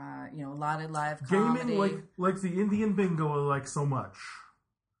 a lot of live comedy. Gaming, like the Indian bingo, like so much.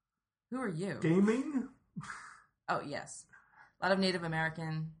 Who are you? Gaming? Oh, yes. A lot of Native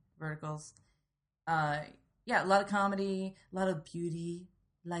American verticals. A lot of comedy, a lot of beauty,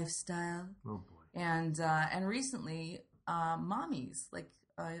 lifestyle. Oh, boy. And recently, mommies, like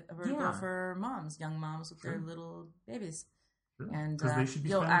a vertical for moms, young moms with their little babies. Sure. And because they should be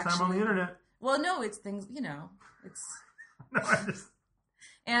spending time on the internet. Well, no, it's things, it's... No, I just...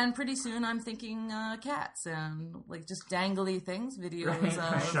 And pretty soon I'm thinking cats and like just dangly things, videos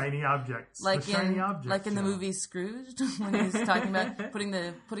of shiny objects. Like in the movie Scrooge when he's talking about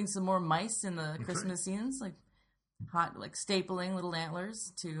putting some more mice in the Christmas scenes, like stapling little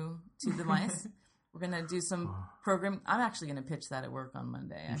antlers to the mice. We're gonna do some program. I'm actually gonna pitch that at work on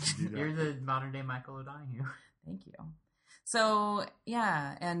Monday. You're the modern day Michael O'Donoghue. Thank you. So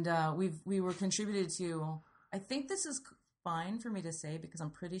yeah, and we were contributed to. I think this is fine for me to say because I'm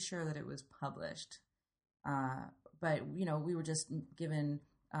pretty sure that it was published. But we were just given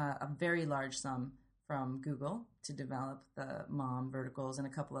a very large sum from Google to develop the mom verticals and a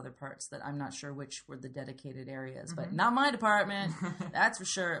couple other parts that I'm not sure which were the dedicated areas, but not my department. That's for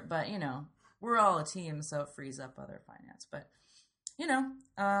sure. But we're all a team, so it frees up other finance. But,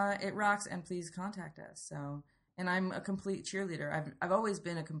 it rocks, and please contact us. So, and I'm a complete cheerleader. I've always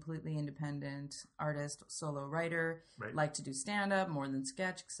been a completely independent artist, solo writer, like to do stand-up, more than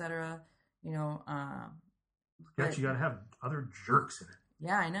sketch, etc. Sketch, you got to have other jerks in it.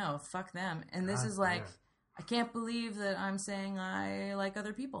 Yeah, I know. Fuck them. And this is like, I can't believe that I'm saying I like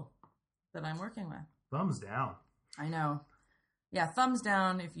other people that I'm working with. Thumbs down. I know. Yeah, thumbs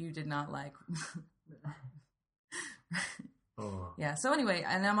down if you did not like. Yeah, so anyway,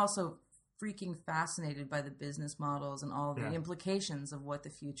 and I'm also freaking fascinated by the business models and all the implications of what the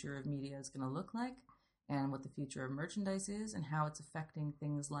future of media is going to look like and what the future of merchandise is and how it's affecting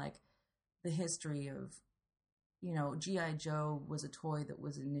things like the history of, G.I. Joe was a toy that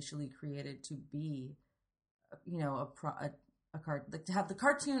was initially created to be, a card, like to have the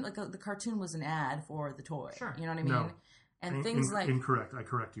cartoon, the cartoon was an ad for the toy. Sure. You know what I mean? No. And things like... Incorrect. I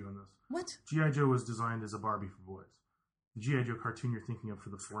correct you on this. What? G.I. Joe was designed as a Barbie for boys. The G.I. Joe cartoon you're thinking of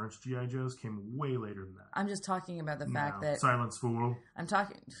for the 4-inch G.I. Joes came way later than that. I'm just talking about the fact that... Silence, fool. I'm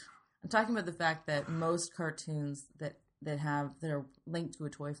talking about the fact that most cartoons that are linked to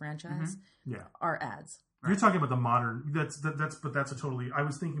a toy franchise are ads. You're talking about the modern... That's a totally... I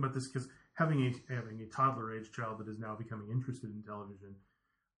was thinking about this because having a toddler age child that is now becoming interested in television,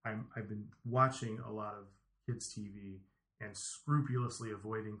 I've been watching a lot of kids' TV and scrupulously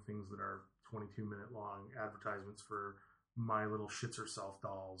avoiding things that are 22-minute long advertisements for My Little Shits Herself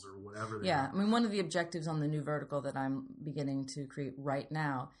dolls or whatever they are. I mean, one of the objectives on the new vertical that I'm beginning to create right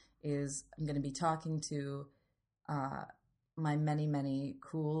now is I'm going to be talking to my many, many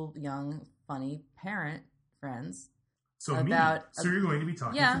cool, young, funny parent friends. So you're going to be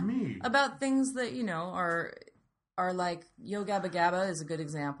talking to me. About things that, are like Yo Gabba Gabba is a good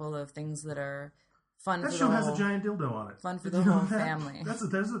example of things that are fun. That show has a giant dildo on it. Fun for the whole family.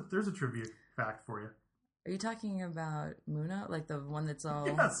 There's a trivia fact for you. Are you talking about Muna, like the one that's all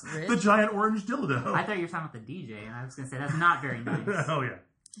rich? The giant orange dildo. I thought you were talking about the DJ, and I was going to say that's not very nice. Oh yeah.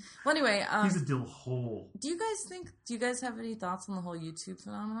 Well, anyway, he's a dill hole. Do you guys have any thoughts on the whole YouTube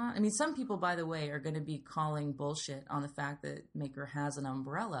phenomenon? I mean, some people, by the way, are going to be calling bullshit on the fact that Maker has an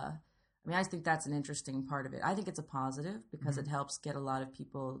umbrella. I mean, I think that's an interesting part of it. I think it's a positive because it helps get a lot of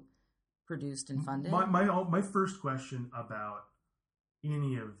people produced and funded. My first question about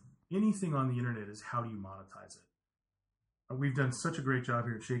anything on the internet is how do you monetize it? We've done such a great job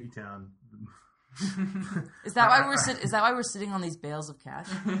here at Shaky Town. Is that why we're sitting on these bales of cash?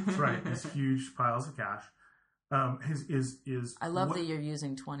 That's right. These huge piles of cash. I love that you're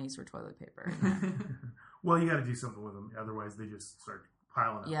using 20s for toilet paper. Well, you got to do something with them, otherwise they just start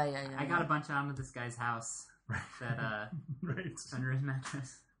piling up. Yeah. I got a bunch onto this guy's house. That under his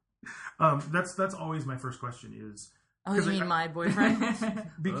mattress. That's always my first question is. Oh, you mean my boyfriend?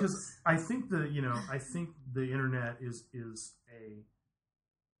 Because I think the internet is a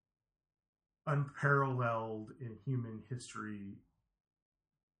unparalleled in human history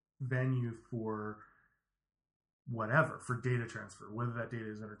venue for whatever, for data transfer, whether that data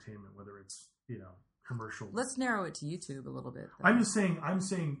is entertainment, whether it's, commercial. Let's narrow it to YouTube a little bit, though. I'm saying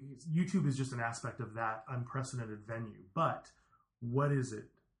YouTube is just an aspect of that unprecedented venue, but what is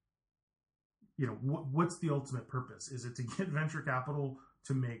it? What's the ultimate purpose? Is it to get venture capital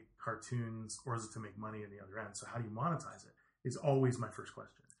to make cartoons, or is it to make money on the other end? So how do you monetize it? Is always my first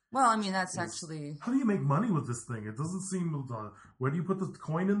question. Well, I mean, that's actually... How do you make money with this thing? It doesn't seem... where do you put the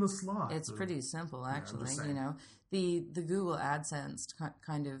coin in the slot? It's pretty simple, actually. The Google AdSense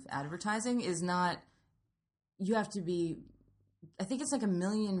kind of advertising is not... You have to be... I think it's like 1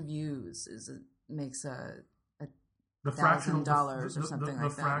 million views makes $1,000 or something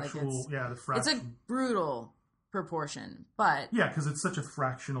like that. It's a brutal proportion, but because it's such a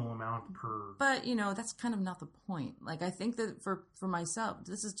fractional amount per. But that's kind of not the point. Like, I think that for myself,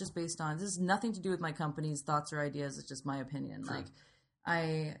 this is just based on, this has nothing to do with my company's thoughts or ideas. It's just my opinion. Sure. Like,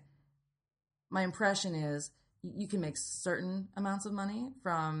 my impression is you can make certain amounts of money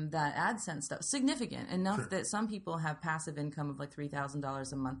from that AdSense stuff, significant enough that some people have passive income of like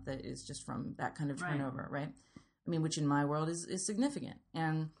 $3,000 a month that is just from that kind of turnover, right? I mean, which in my world is significant.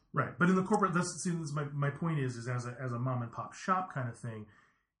 And right, but in the corporate, my point is as a mom and pop shop kind of thing.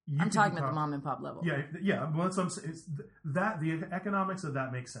 I'm talking about the mom and pop level. Yeah. Well, that's what I'm saying. The economics of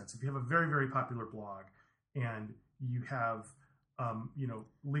that makes sense. If you have a very, very popular blog and you have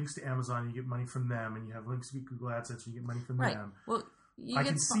links to Amazon, you get money from them, and you have links to Google AdSense, you get money from them. Well, I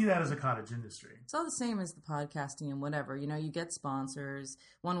can see that as a cottage industry. It's all the same as the podcasting and whatever. You get sponsors.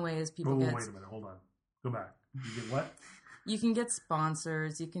 One way is people get... Wait a minute. Hold on. Go back. You get what? You can get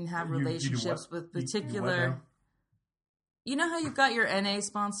sponsors. You can have relationships with particular... You know how you've got your NA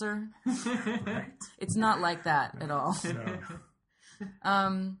sponsor? Right. It's not like that at all. No.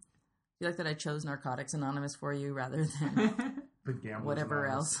 You like that I chose Narcotics Anonymous for you rather than whatever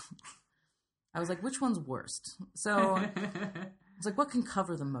else. I was like, which one's worst? So it's like, what can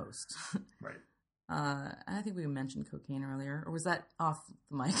cover the most? Right. I think we mentioned cocaine earlier, or was that off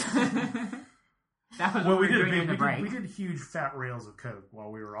the mic? That was what we did during the break. We did huge fat rails of coke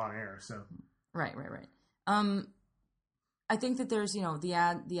while we were on air. So right. I think that there's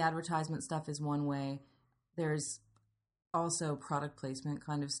the advertisement stuff is one way. There's also product placement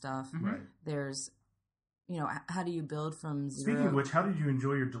kind of stuff. Right. There's how do you build from zero? Speaking of which, how did you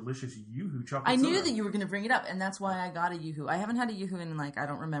enjoy your delicious Yoo-Hoo chocolate soda? I knew that you were going to bring it up, and that's why I got a Yoo-Hoo. I haven't had a Yoo-Hoo in, I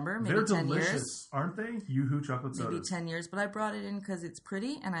don't remember, maybe They're 10 delicious, years. Aren't they? Yoo-Hoo chocolate sodas. Maybe 10 years, but I brought it in because it's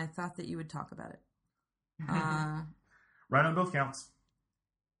pretty, and I thought that you would talk about it. Right on both counts.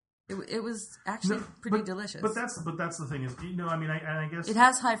 It was actually pretty delicious. But that's the thing is, I guess... It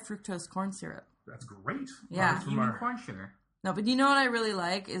has high fructose corn syrup. That's great. Yeah. You mean corn sugar. No, but you know what I really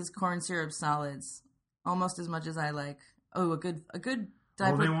like is corn syrup solids. Almost as much as I like a good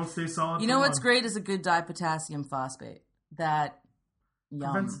they won't stay solid. You know what's great is a good dipotassium phosphate. That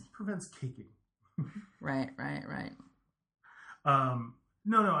prevents caking. Right.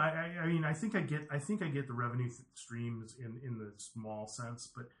 No. I mean, I think I get the revenue streams in the small sense,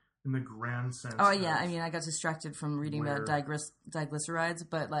 but in the grand sense. Oh yeah, I mean, I got distracted from reading about diglycerides,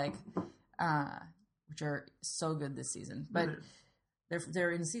 but which are so good this season. But they're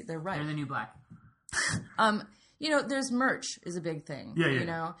right. They're the new black. There's merch is a big thing.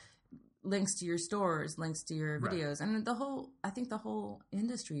 Yeah. Links to your stores, links to your videos, and I think the whole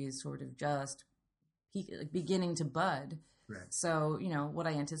industry is sort of just beginning to bud. Right. So, what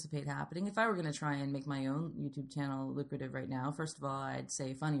I anticipate happening, if I were going to try and make my own YouTube channel lucrative right now, first of all, I'd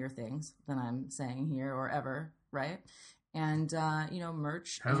say funnier things than I'm saying here or ever, right? And,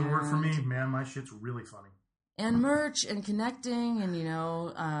 merch. Hasn't worked for me, man. My shit's really funny. And merch and connecting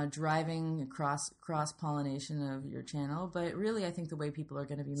and, driving cross-pollination of your channel. But really, I think the way people are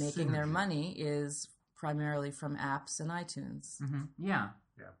going to be making their money is primarily from apps and iTunes. Mm-hmm. Yeah.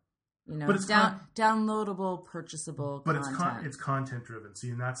 But it's downloadable, purchasable content. But it's content driven. See,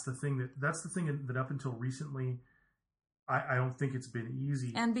 and that's the thing that up until recently, I don't think it's been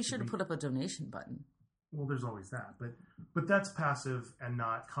easy. And be sure to put up a donation button. Well, there's always that, but that's passive and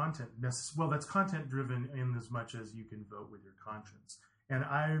not content. Well, that's content driven in as much as you can vote with your conscience. And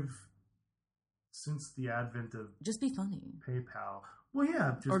since the advent of just be funny, PayPal. Well,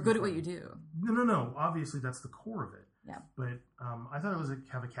 yeah, or good at what you do. No. Obviously, that's the core of it. Yeah. But I thought it was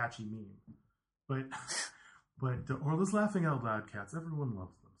have a catchy meme. But or those laughing out loud cats, everyone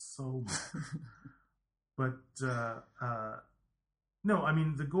loves them so much. But no, I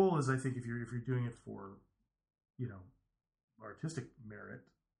mean the goal is, I think, if you're doing it for, artistic merit,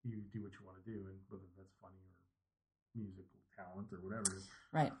 you do what you want to do, and whether that's funny or musical talent or whatever it is.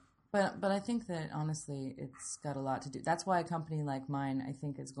 Right. But I think that honestly, it's got a lot to do. That's why a company like mine, I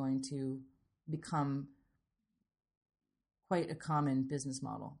think, is going to become quite a common business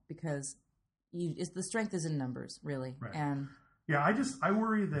model, because the strength is in numbers, really. Right. And yeah, I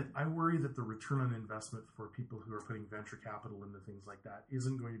worry that the return on investment for people who are putting venture capital into things like that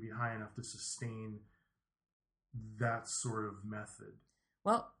isn't going to be high enough to sustain that sort of method.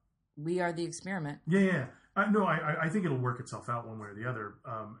 Well, we are the experiment. Yeah. No, I think it'll work itself out one way or the other.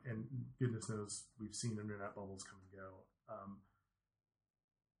 And goodness knows we've seen internet bubbles come and go.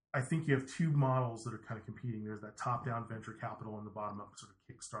 I think you have two models that are kind of competing. There's that top-down venture capital and the bottom-up sort of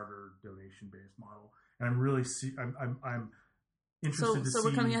Kickstarter donation-based model. And I'm really I'm interested to see. So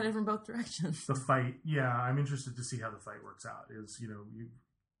we're coming at it from both directions. The fight, yeah. I'm interested to see how the fight works out.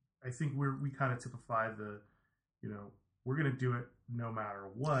 I think we kind of typify the, we're going to do it no matter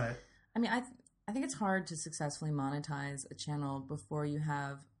what. I mean, I think it's hard to successfully monetize a channel before you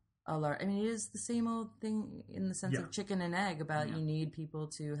have I mean, it is the same old thing in the sense of chicken and egg about you need people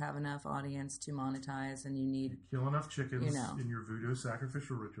to have enough audience to monetize, and you kill enough chickens in your voodoo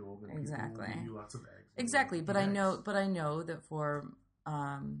sacrificial ritual, then people will give you lots of eggs. Exactly, but I know that for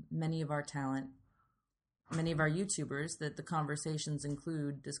many of our talent, many of our YouTubers, that the conversations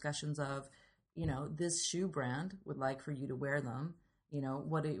include discussions of, this shoe brand would like for you to wear them.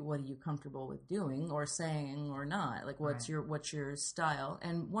 What are you comfortable with doing or saying or not? Like, what's your style?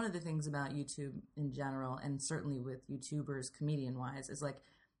 And one of the things about YouTube in general, and certainly with YouTubers comedian wise, is like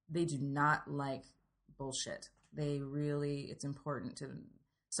they do not like bullshit. It's important to.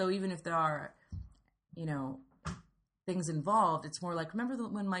 So even if there are, things involved, it's more like, remember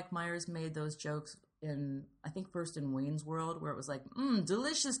when Mike Myers made those jokes I think first in Wayne's World, where it was like,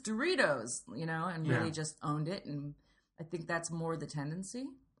 delicious Doritos, and really just owned it. And I think that's more the tendency,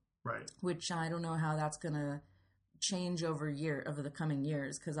 right? Which I don't know how that's going to change over the coming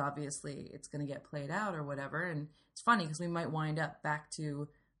years, because obviously it's going to get played out or whatever. And it's funny because we might wind up back to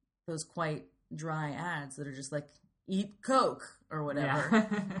those quite dry ads that are just like, eat Coke or whatever.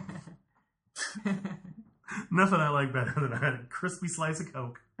 Yeah. Nothing I like better than a crispy slice of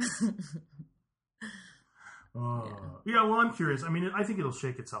Coke. Well, I'm curious. I mean, I think it'll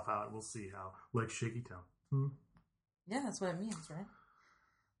shake itself out. We'll see how, like Shaky Town. Yeah, that's what it means,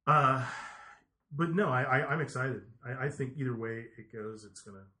 right? But no, I'm excited. I think either way it goes, it's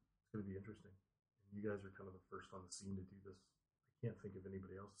gonna be interesting. You guys are kind of the first on the scene to do this. I can't think of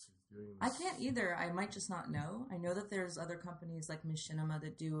anybody else who's doing this. I can't either. I might just not know. I know that there's other companies like Machinima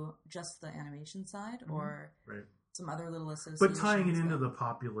that do just the animation side, or some other little associations. But tying it into the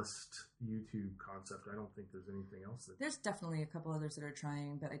populist YouTube concept, I don't think there's anything else. There's definitely a couple others that are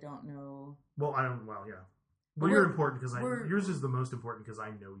trying, but I don't know. Well, yeah. Well, you're important because yours is the most important because I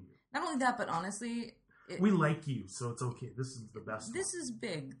know you. Not only that, but honestly, we like you, so it's okay. This is the best. This is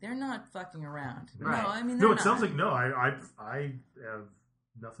big. They're not fucking around. Right. No, I mean, no. It sounds like I have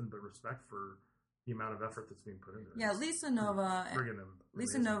nothing but respect for the amount of effort that's being put into it. Yeah, Lisa Nova.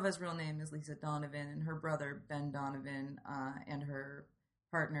 Lisa Nova's real name is Lisa Donovan, and her brother Ben Donovan and her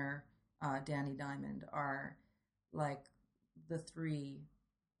partner Danny Diamond are like the three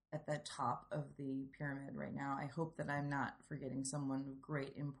at the top of the pyramid right now. I hope that I'm not forgetting someone of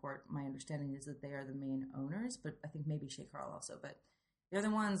great import. My understanding is that they are the main owners, but I think maybe Shay Carl also. But they're the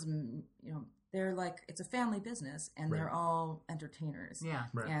ones, they're like, it's a family business, and they're all entertainers. Yeah.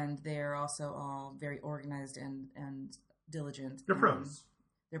 Right. And they're also all very organized and diligent. They're pros.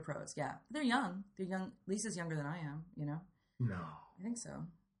 They're pros, yeah. They're young. Lisa's younger than I am, No. I think so.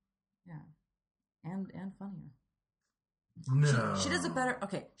 Yeah. And funnier. No. She does a better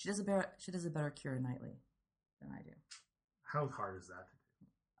Keira Knightley than I do. How hard is that to do?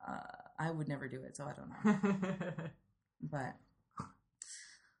 I would never do it, so I don't know. but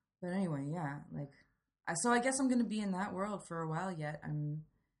anyway, yeah, so I guess I'm going to be in that world for a while yet.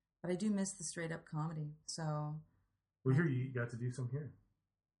 But I do miss the straight up comedy. So well, here you got to do some here.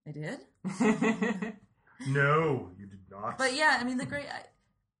 I did? No, you did not. But yeah, I mean,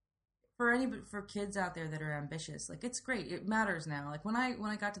 for kids out there that are ambitious, it's great. It matters now. When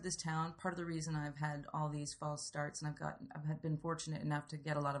I got to this town, part of the reason I've had all these false starts and I've been fortunate enough to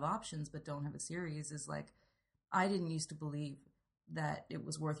get a lot of options but don't have a series is I didn't used to believe that it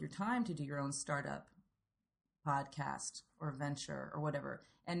was worth your time to do your own startup podcast or venture or whatever.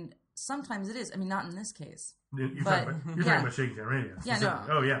 And sometimes it is. I mean, not in this case. You're talking about Shaky Town Radio. Yeah, no.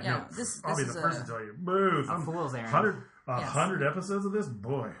 Oh, yeah. Yeah, no. This I'll be the first to tell you. Move. I'm fool's errand. 100 episodes of this?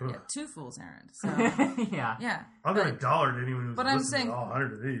 Boy. Yeah, 2 fool's errand. So, yeah. Yeah. I'll give $1 to anyone who's listening to all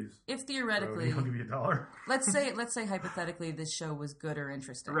 100 of these. If theoretically... I'll give you $1. Let's say hypothetically this show was good or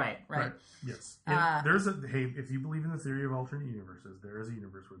interesting. Right. Yes. If you believe in the theory of alternate universes, there is a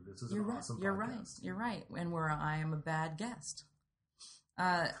universe where this is an awesome podcast. You're right. And where I am a bad guest.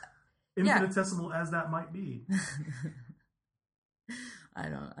 Infinitesimal as that might be. I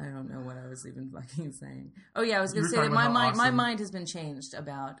don't know what I was even fucking saying. Oh yeah, I was going to say that my mind has been changed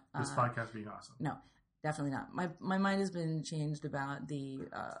about this podcast being awesome. No, definitely not. My mind has been changed about the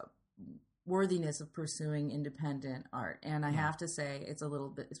worthiness of pursuing independent art, and I have to say it's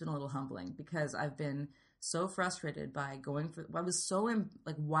been a little humbling because I've been so frustrated by I was so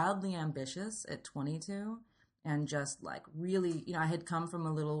wildly ambitious at 22 and just really, I had come from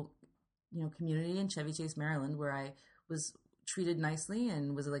a little community in Chevy Chase, Maryland, where I was treated nicely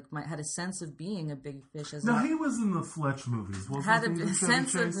and was had a sense of being a big fish. He was in the Fletch movies. Had a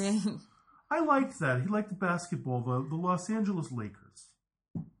sense of being. I liked that. He liked the basketball, the Los Angeles Lakers.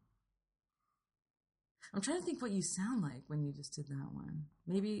 I'm trying to think what you sound like when you just did that one.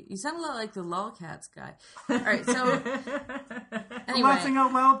 Maybe you sound a lot like the Lolcats guy. All right, so anyway, Laughing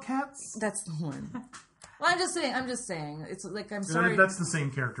Out Loud Cats. That's the one. Well, I'm just saying. It's like I'm sorry. That's the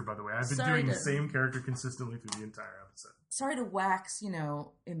same character, by the way. I've been doing the same character consistently through the entire episode. Sorry to wax,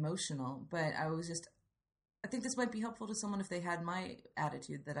 emotional, but I think this might be helpful to someone if they had my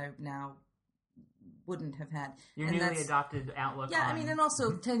attitude that I now wouldn't have had. Your newly adopted outlook. Yeah, I mean, and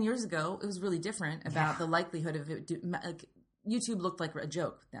also 10 years ago, it was really different about the likelihood of it. Like YouTube looked like a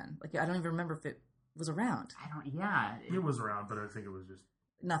joke then. Like I don't even remember if it was around. It was around, but I think it was just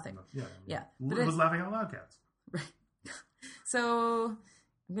nothing. Yeah. But it was Laughing Out Loud Cats. Right. So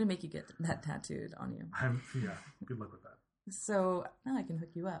I'm gonna make you get that tattooed on you. Good luck with that. So now I can hook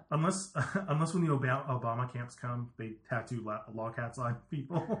you up. Unless when the Obama camps come, they tattoo lolcats on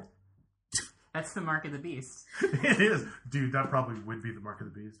people. That's the mark of the beast. It is. Dude, that probably would be the mark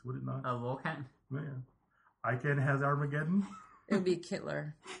of the beast, would it not? A lolcat? Yeah. Icon has Armageddon. It would be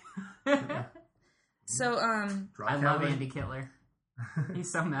Kittler. So, I love Andy Kittler.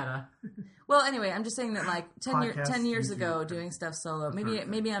 He's so meta. Well, anyway, I'm just saying that like 10 years ago, doing stuff solo,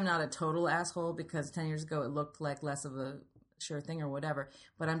 maybe I'm not a total asshole because 10 years ago it looked like less of a sure thing or whatever,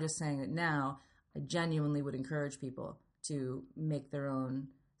 but I'm just saying that now I genuinely would encourage people to make their own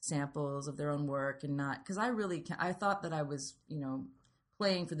samples of their own work and not, because I thought that I was,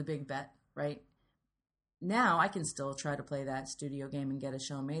 playing for the big bet, right? Now I can still try to play that studio game and get a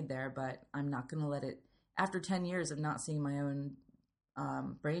show made there, but I'm not going to let it, after 10 years of not seeing my own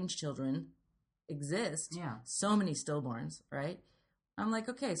brain's children exist, so many stillborns, right? I'm like,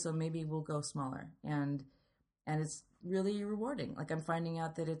 okay, so maybe we'll go smaller, and it's really rewarding. Like I'm finding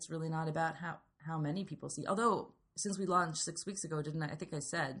out that it's really not about how many people see. Although since we launched 6 weeks ago, didn't I think I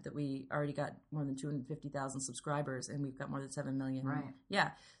said that we already got more than 250,000 subscribers, and we've got more than 7 million. Right.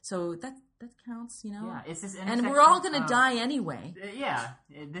 Yeah. So that counts, Yeah, it's this and we're all going to die anyway.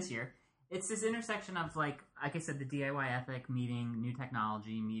 This year. It's this intersection of, like I said, the DIY ethic meeting new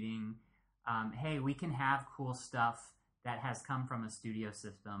technology, meeting, hey, we can have cool stuff that has come from a studio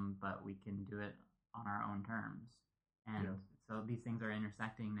system, but we can do it on our own terms. And so these things are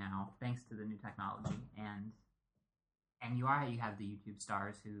intersecting now, thanks to the new technology. And you have the YouTube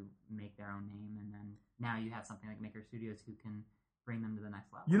stars who make their own name, and then now you have something like Maker Studios who can bring them to the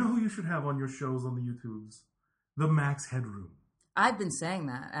next level. You know who you should have on your shows on the YouTubes? The Max Headroom. I've been saying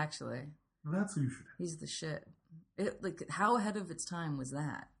that, actually. That's who you should have. He's the shit. How ahead of its time was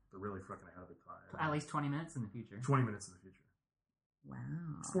that? They're really fucking ahead of its time. At least 20 minutes in the future. 20 minutes in the future.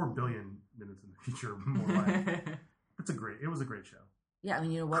 Wow. 4 billion minutes in the future, more like. It was a great show. Yeah, I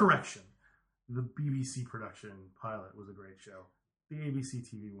mean, you know what? Correction. The BBC production pilot was a great show. The ABC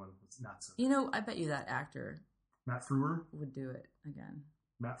TV one was not so good. I bet you that actor Matt Frewer would do it again.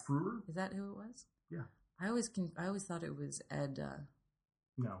 Matt Frewer? Is that who it was? Yeah. I always thought it was Ed.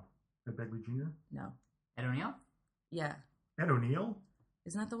 No. Ed Begley Jr.? No. Ed O'Neill? Yeah. Ed O'Neill?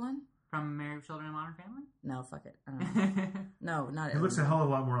 Isn't that the one? From Married with Children and Modern Family? No, fuck it. I don't know. No, not Ed. It looks a hell of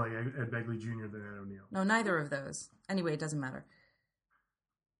a lot more like Ed Begley Jr. than Ed O'Neill. No, neither of those. Anyway, it doesn't matter.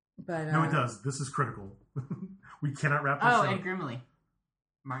 But no, it does. This is critical. We cannot wrap this show. Ed Grimley.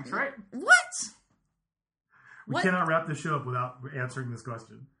 Mark Short? What? We cannot wrap this show up without answering this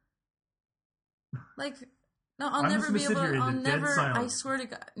question. Like, no, I'll never be able to. I'll never. I swear to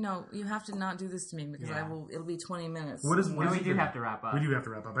God, no. You have to not do this to me because I will. It'll be 20 minutes. What we do have to wrap up. We do have to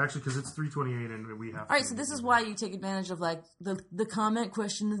wrap up actually because it's 3:28 and we have. All right, so this is why you take advantage of like the comment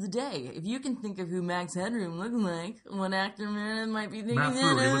question of the day. If you can think of who Max Headroom looks like, what actor Meredith might be thinking. Matt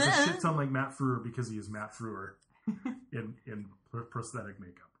Frewer. He looks a shit ton like Matt Frewer because he is Matt Frewer in prosthetic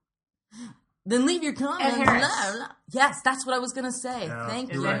makeup. Then leave your comments. Ed Harris. Yes, that's what I was gonna say. Yeah,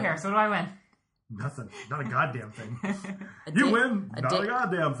 Thank you. Ed Harris. What do I win? Nothing. Not a goddamn thing. You win. Not a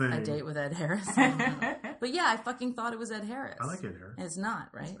goddamn thing. A date with Ed Harris. But yeah, I fucking thought it was Ed Harris. I like Ed Harris. And it's not,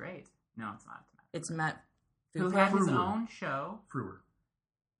 right? It's great. No, it's not. It's Matt. Who had his own show. Frewer.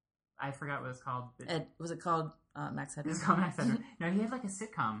 I forgot what it's called. Was it called Max Headroom? It's called Max Headroom. No, he had like a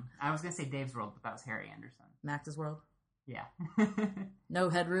sitcom. I was going to say Dave's World, but that was Harry Anderson. Max's World? Yeah. No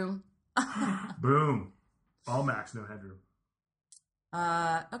Headroom? Boom. All Max, no Headroom.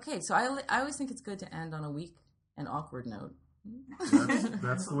 Okay, so I always think it's good to end on a weak and awkward note.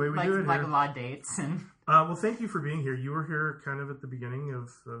 That's the way we do it like here. a lot of dates. And well, thank you for being here. You were here kind of at the beginning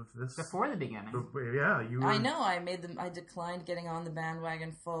of this. Before the beginning. Yeah, you were. I know. I declined getting on the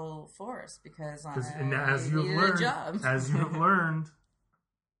bandwagon full force because I as you needed have learned, a job. As you have learned,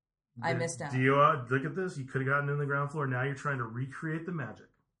 I missed out. Look at this. You could have gotten in the ground floor. Now you're trying to recreate the magic.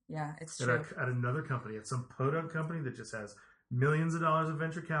 Yeah, it's true. At another company, at some podunk company that just has millions of dollars of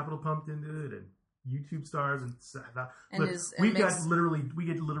venture capital pumped into it, and YouTube stars and we get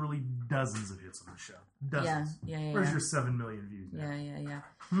literally dozens of hits on the show. Dozens. Yeah. Where's your 7 million views? Yeah.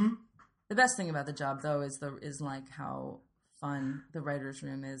 The best thing about the job though is like how fun the writer's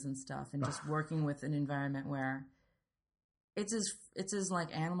room is and stuff, and just working with an environment where it's as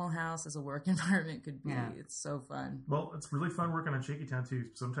like Animal House as a work environment could be. Yeah. It's so fun. Well, it's really fun working on Shaky Town too.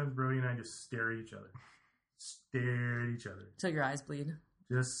 Sometimes Brody and I just stare at each other. Till your eyes bleed.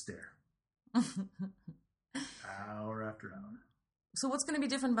 Just stare. Hour after hour. So what's going to be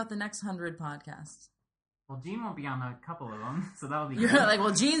different about the next 100 podcasts? Well, Gene won't be on a couple of them, so that'll be. You're good. Like,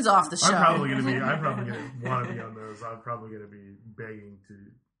 well, Gene's off the show. I'm probably going to want to be on those. I'm probably going to be begging to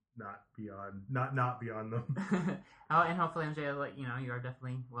not be on them. Oh, and hopefully, MJ, will let you know you are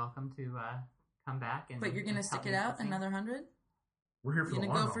definitely welcome to come back. But you're going to stick it out another 100? We're here for the long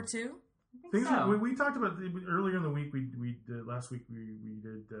haul. You're going to go for 2? So. We talked about earlier in the week. We did last week. We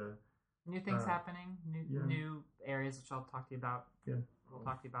did new things happening, new areas which I'll talk to you about. Yeah, we'll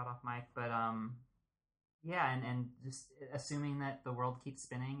talk to you about off mic. But and just assuming that the world keeps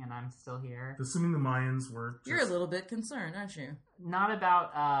spinning and I'm still here. Assuming the Mayans weren't. You're a little bit concerned, aren't you? Not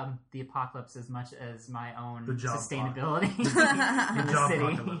about the apocalypse as much as my own sustainability in the city.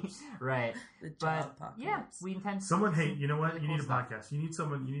 Apocalypse. Right. The job apocalypse. Yeah, we intend to. Someone, you know what? Really you need a podcast. You need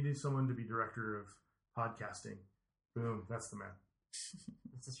someone to be director of podcasting. Boom, that's the man.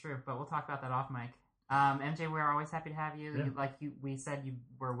 This is true, but we'll talk about that off mic. MJ, we're always happy to have you. Yeah. We said you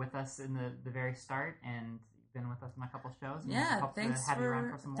were with us in the very start, and you've been with us in a couple shows. And yeah, thanks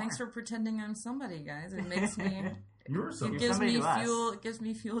for pretending I'm somebody, guys. It makes me. You're somebody. It gives me fuel. It gives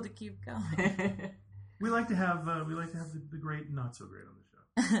me fuel to keep going. We like to have the great and not so great on the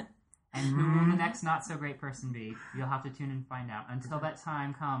show. And who will the next not so great person be? You'll have to tune in and find out. Until that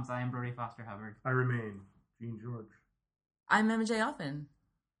time comes, I am Brody Foster Hubbard. I remain Gene George. I'm MJ Offen.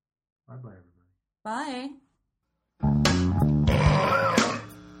 Bye-bye, everybody. Bye.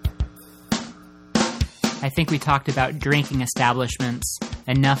 I think we talked about drinking establishments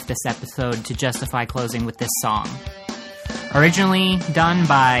enough this episode to justify closing with this song. Originally done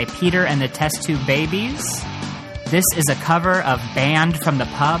by Peter and the Test Tube Babies, this is a cover of Banned from the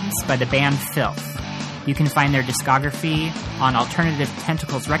Pubs by the band Filth. You can find their discography on Alternative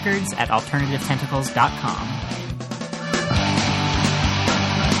Tentacles Records at alternativetentacles.com.